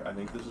gets back, I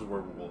think this is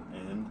where we'll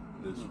end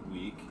this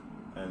week,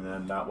 and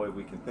then that way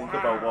we can think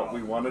about what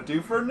we want to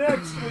do for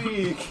next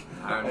week,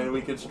 and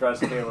we can stress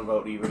Caleb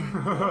out even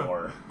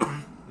more.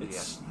 It's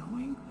Yeah.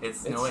 snowing.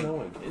 It's It's snowing.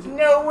 snowing. Is it?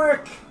 No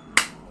work!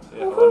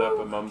 Yeah, I went up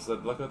and Mom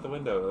said, look out the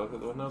window. Look out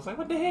the window. I was like,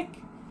 what the heck?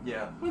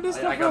 Yeah. Where does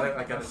I that got come?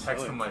 a text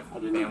silly. from my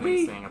did it family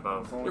be? saying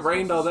about, It's only It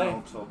rained all supposed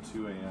day. to snow till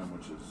 2 a.m.,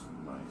 which is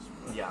nice.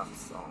 But yeah,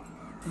 so.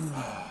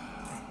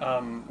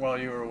 While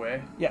you were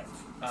away, Yeah.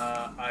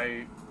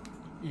 I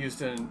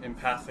used an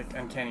empathic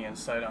uncanny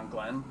insight on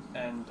Glenn,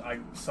 and I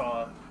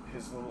saw a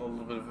little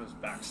bit of his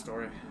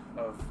backstory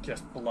of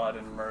just blood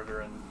and murder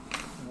and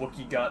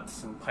Wookiee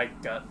guts and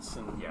Pike guts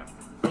and Yeah.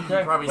 Okay.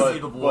 You probably But- see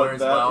the but war as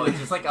that well. is- It's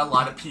just like a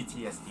lot of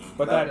PTSD.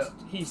 But That- that's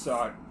he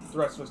saw it. The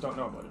rest of us don't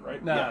know about it,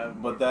 right? Nah, yeah,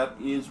 but that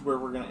is where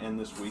we're gonna end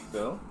this week,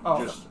 though.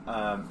 Oh, Just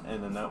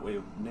and then that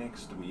way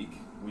next week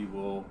we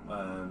will.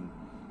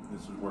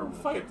 This is where we'll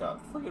Fight. pick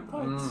up. Friggin'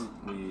 Pikes.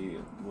 We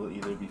will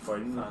either be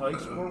fighting the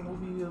Pikes or we'll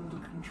be able to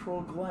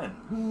control Glenn.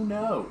 Who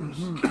knows?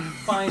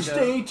 find out.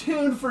 Stay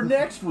tuned for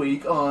next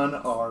week on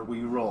Are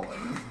We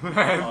Rolling?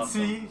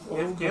 See?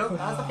 It's cute.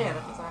 That's a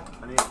panic attack.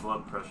 I need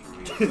blood pressure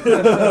reading.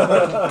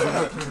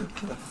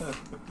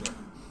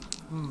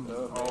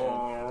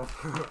 Oh.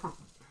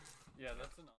 Yeah, that's enough.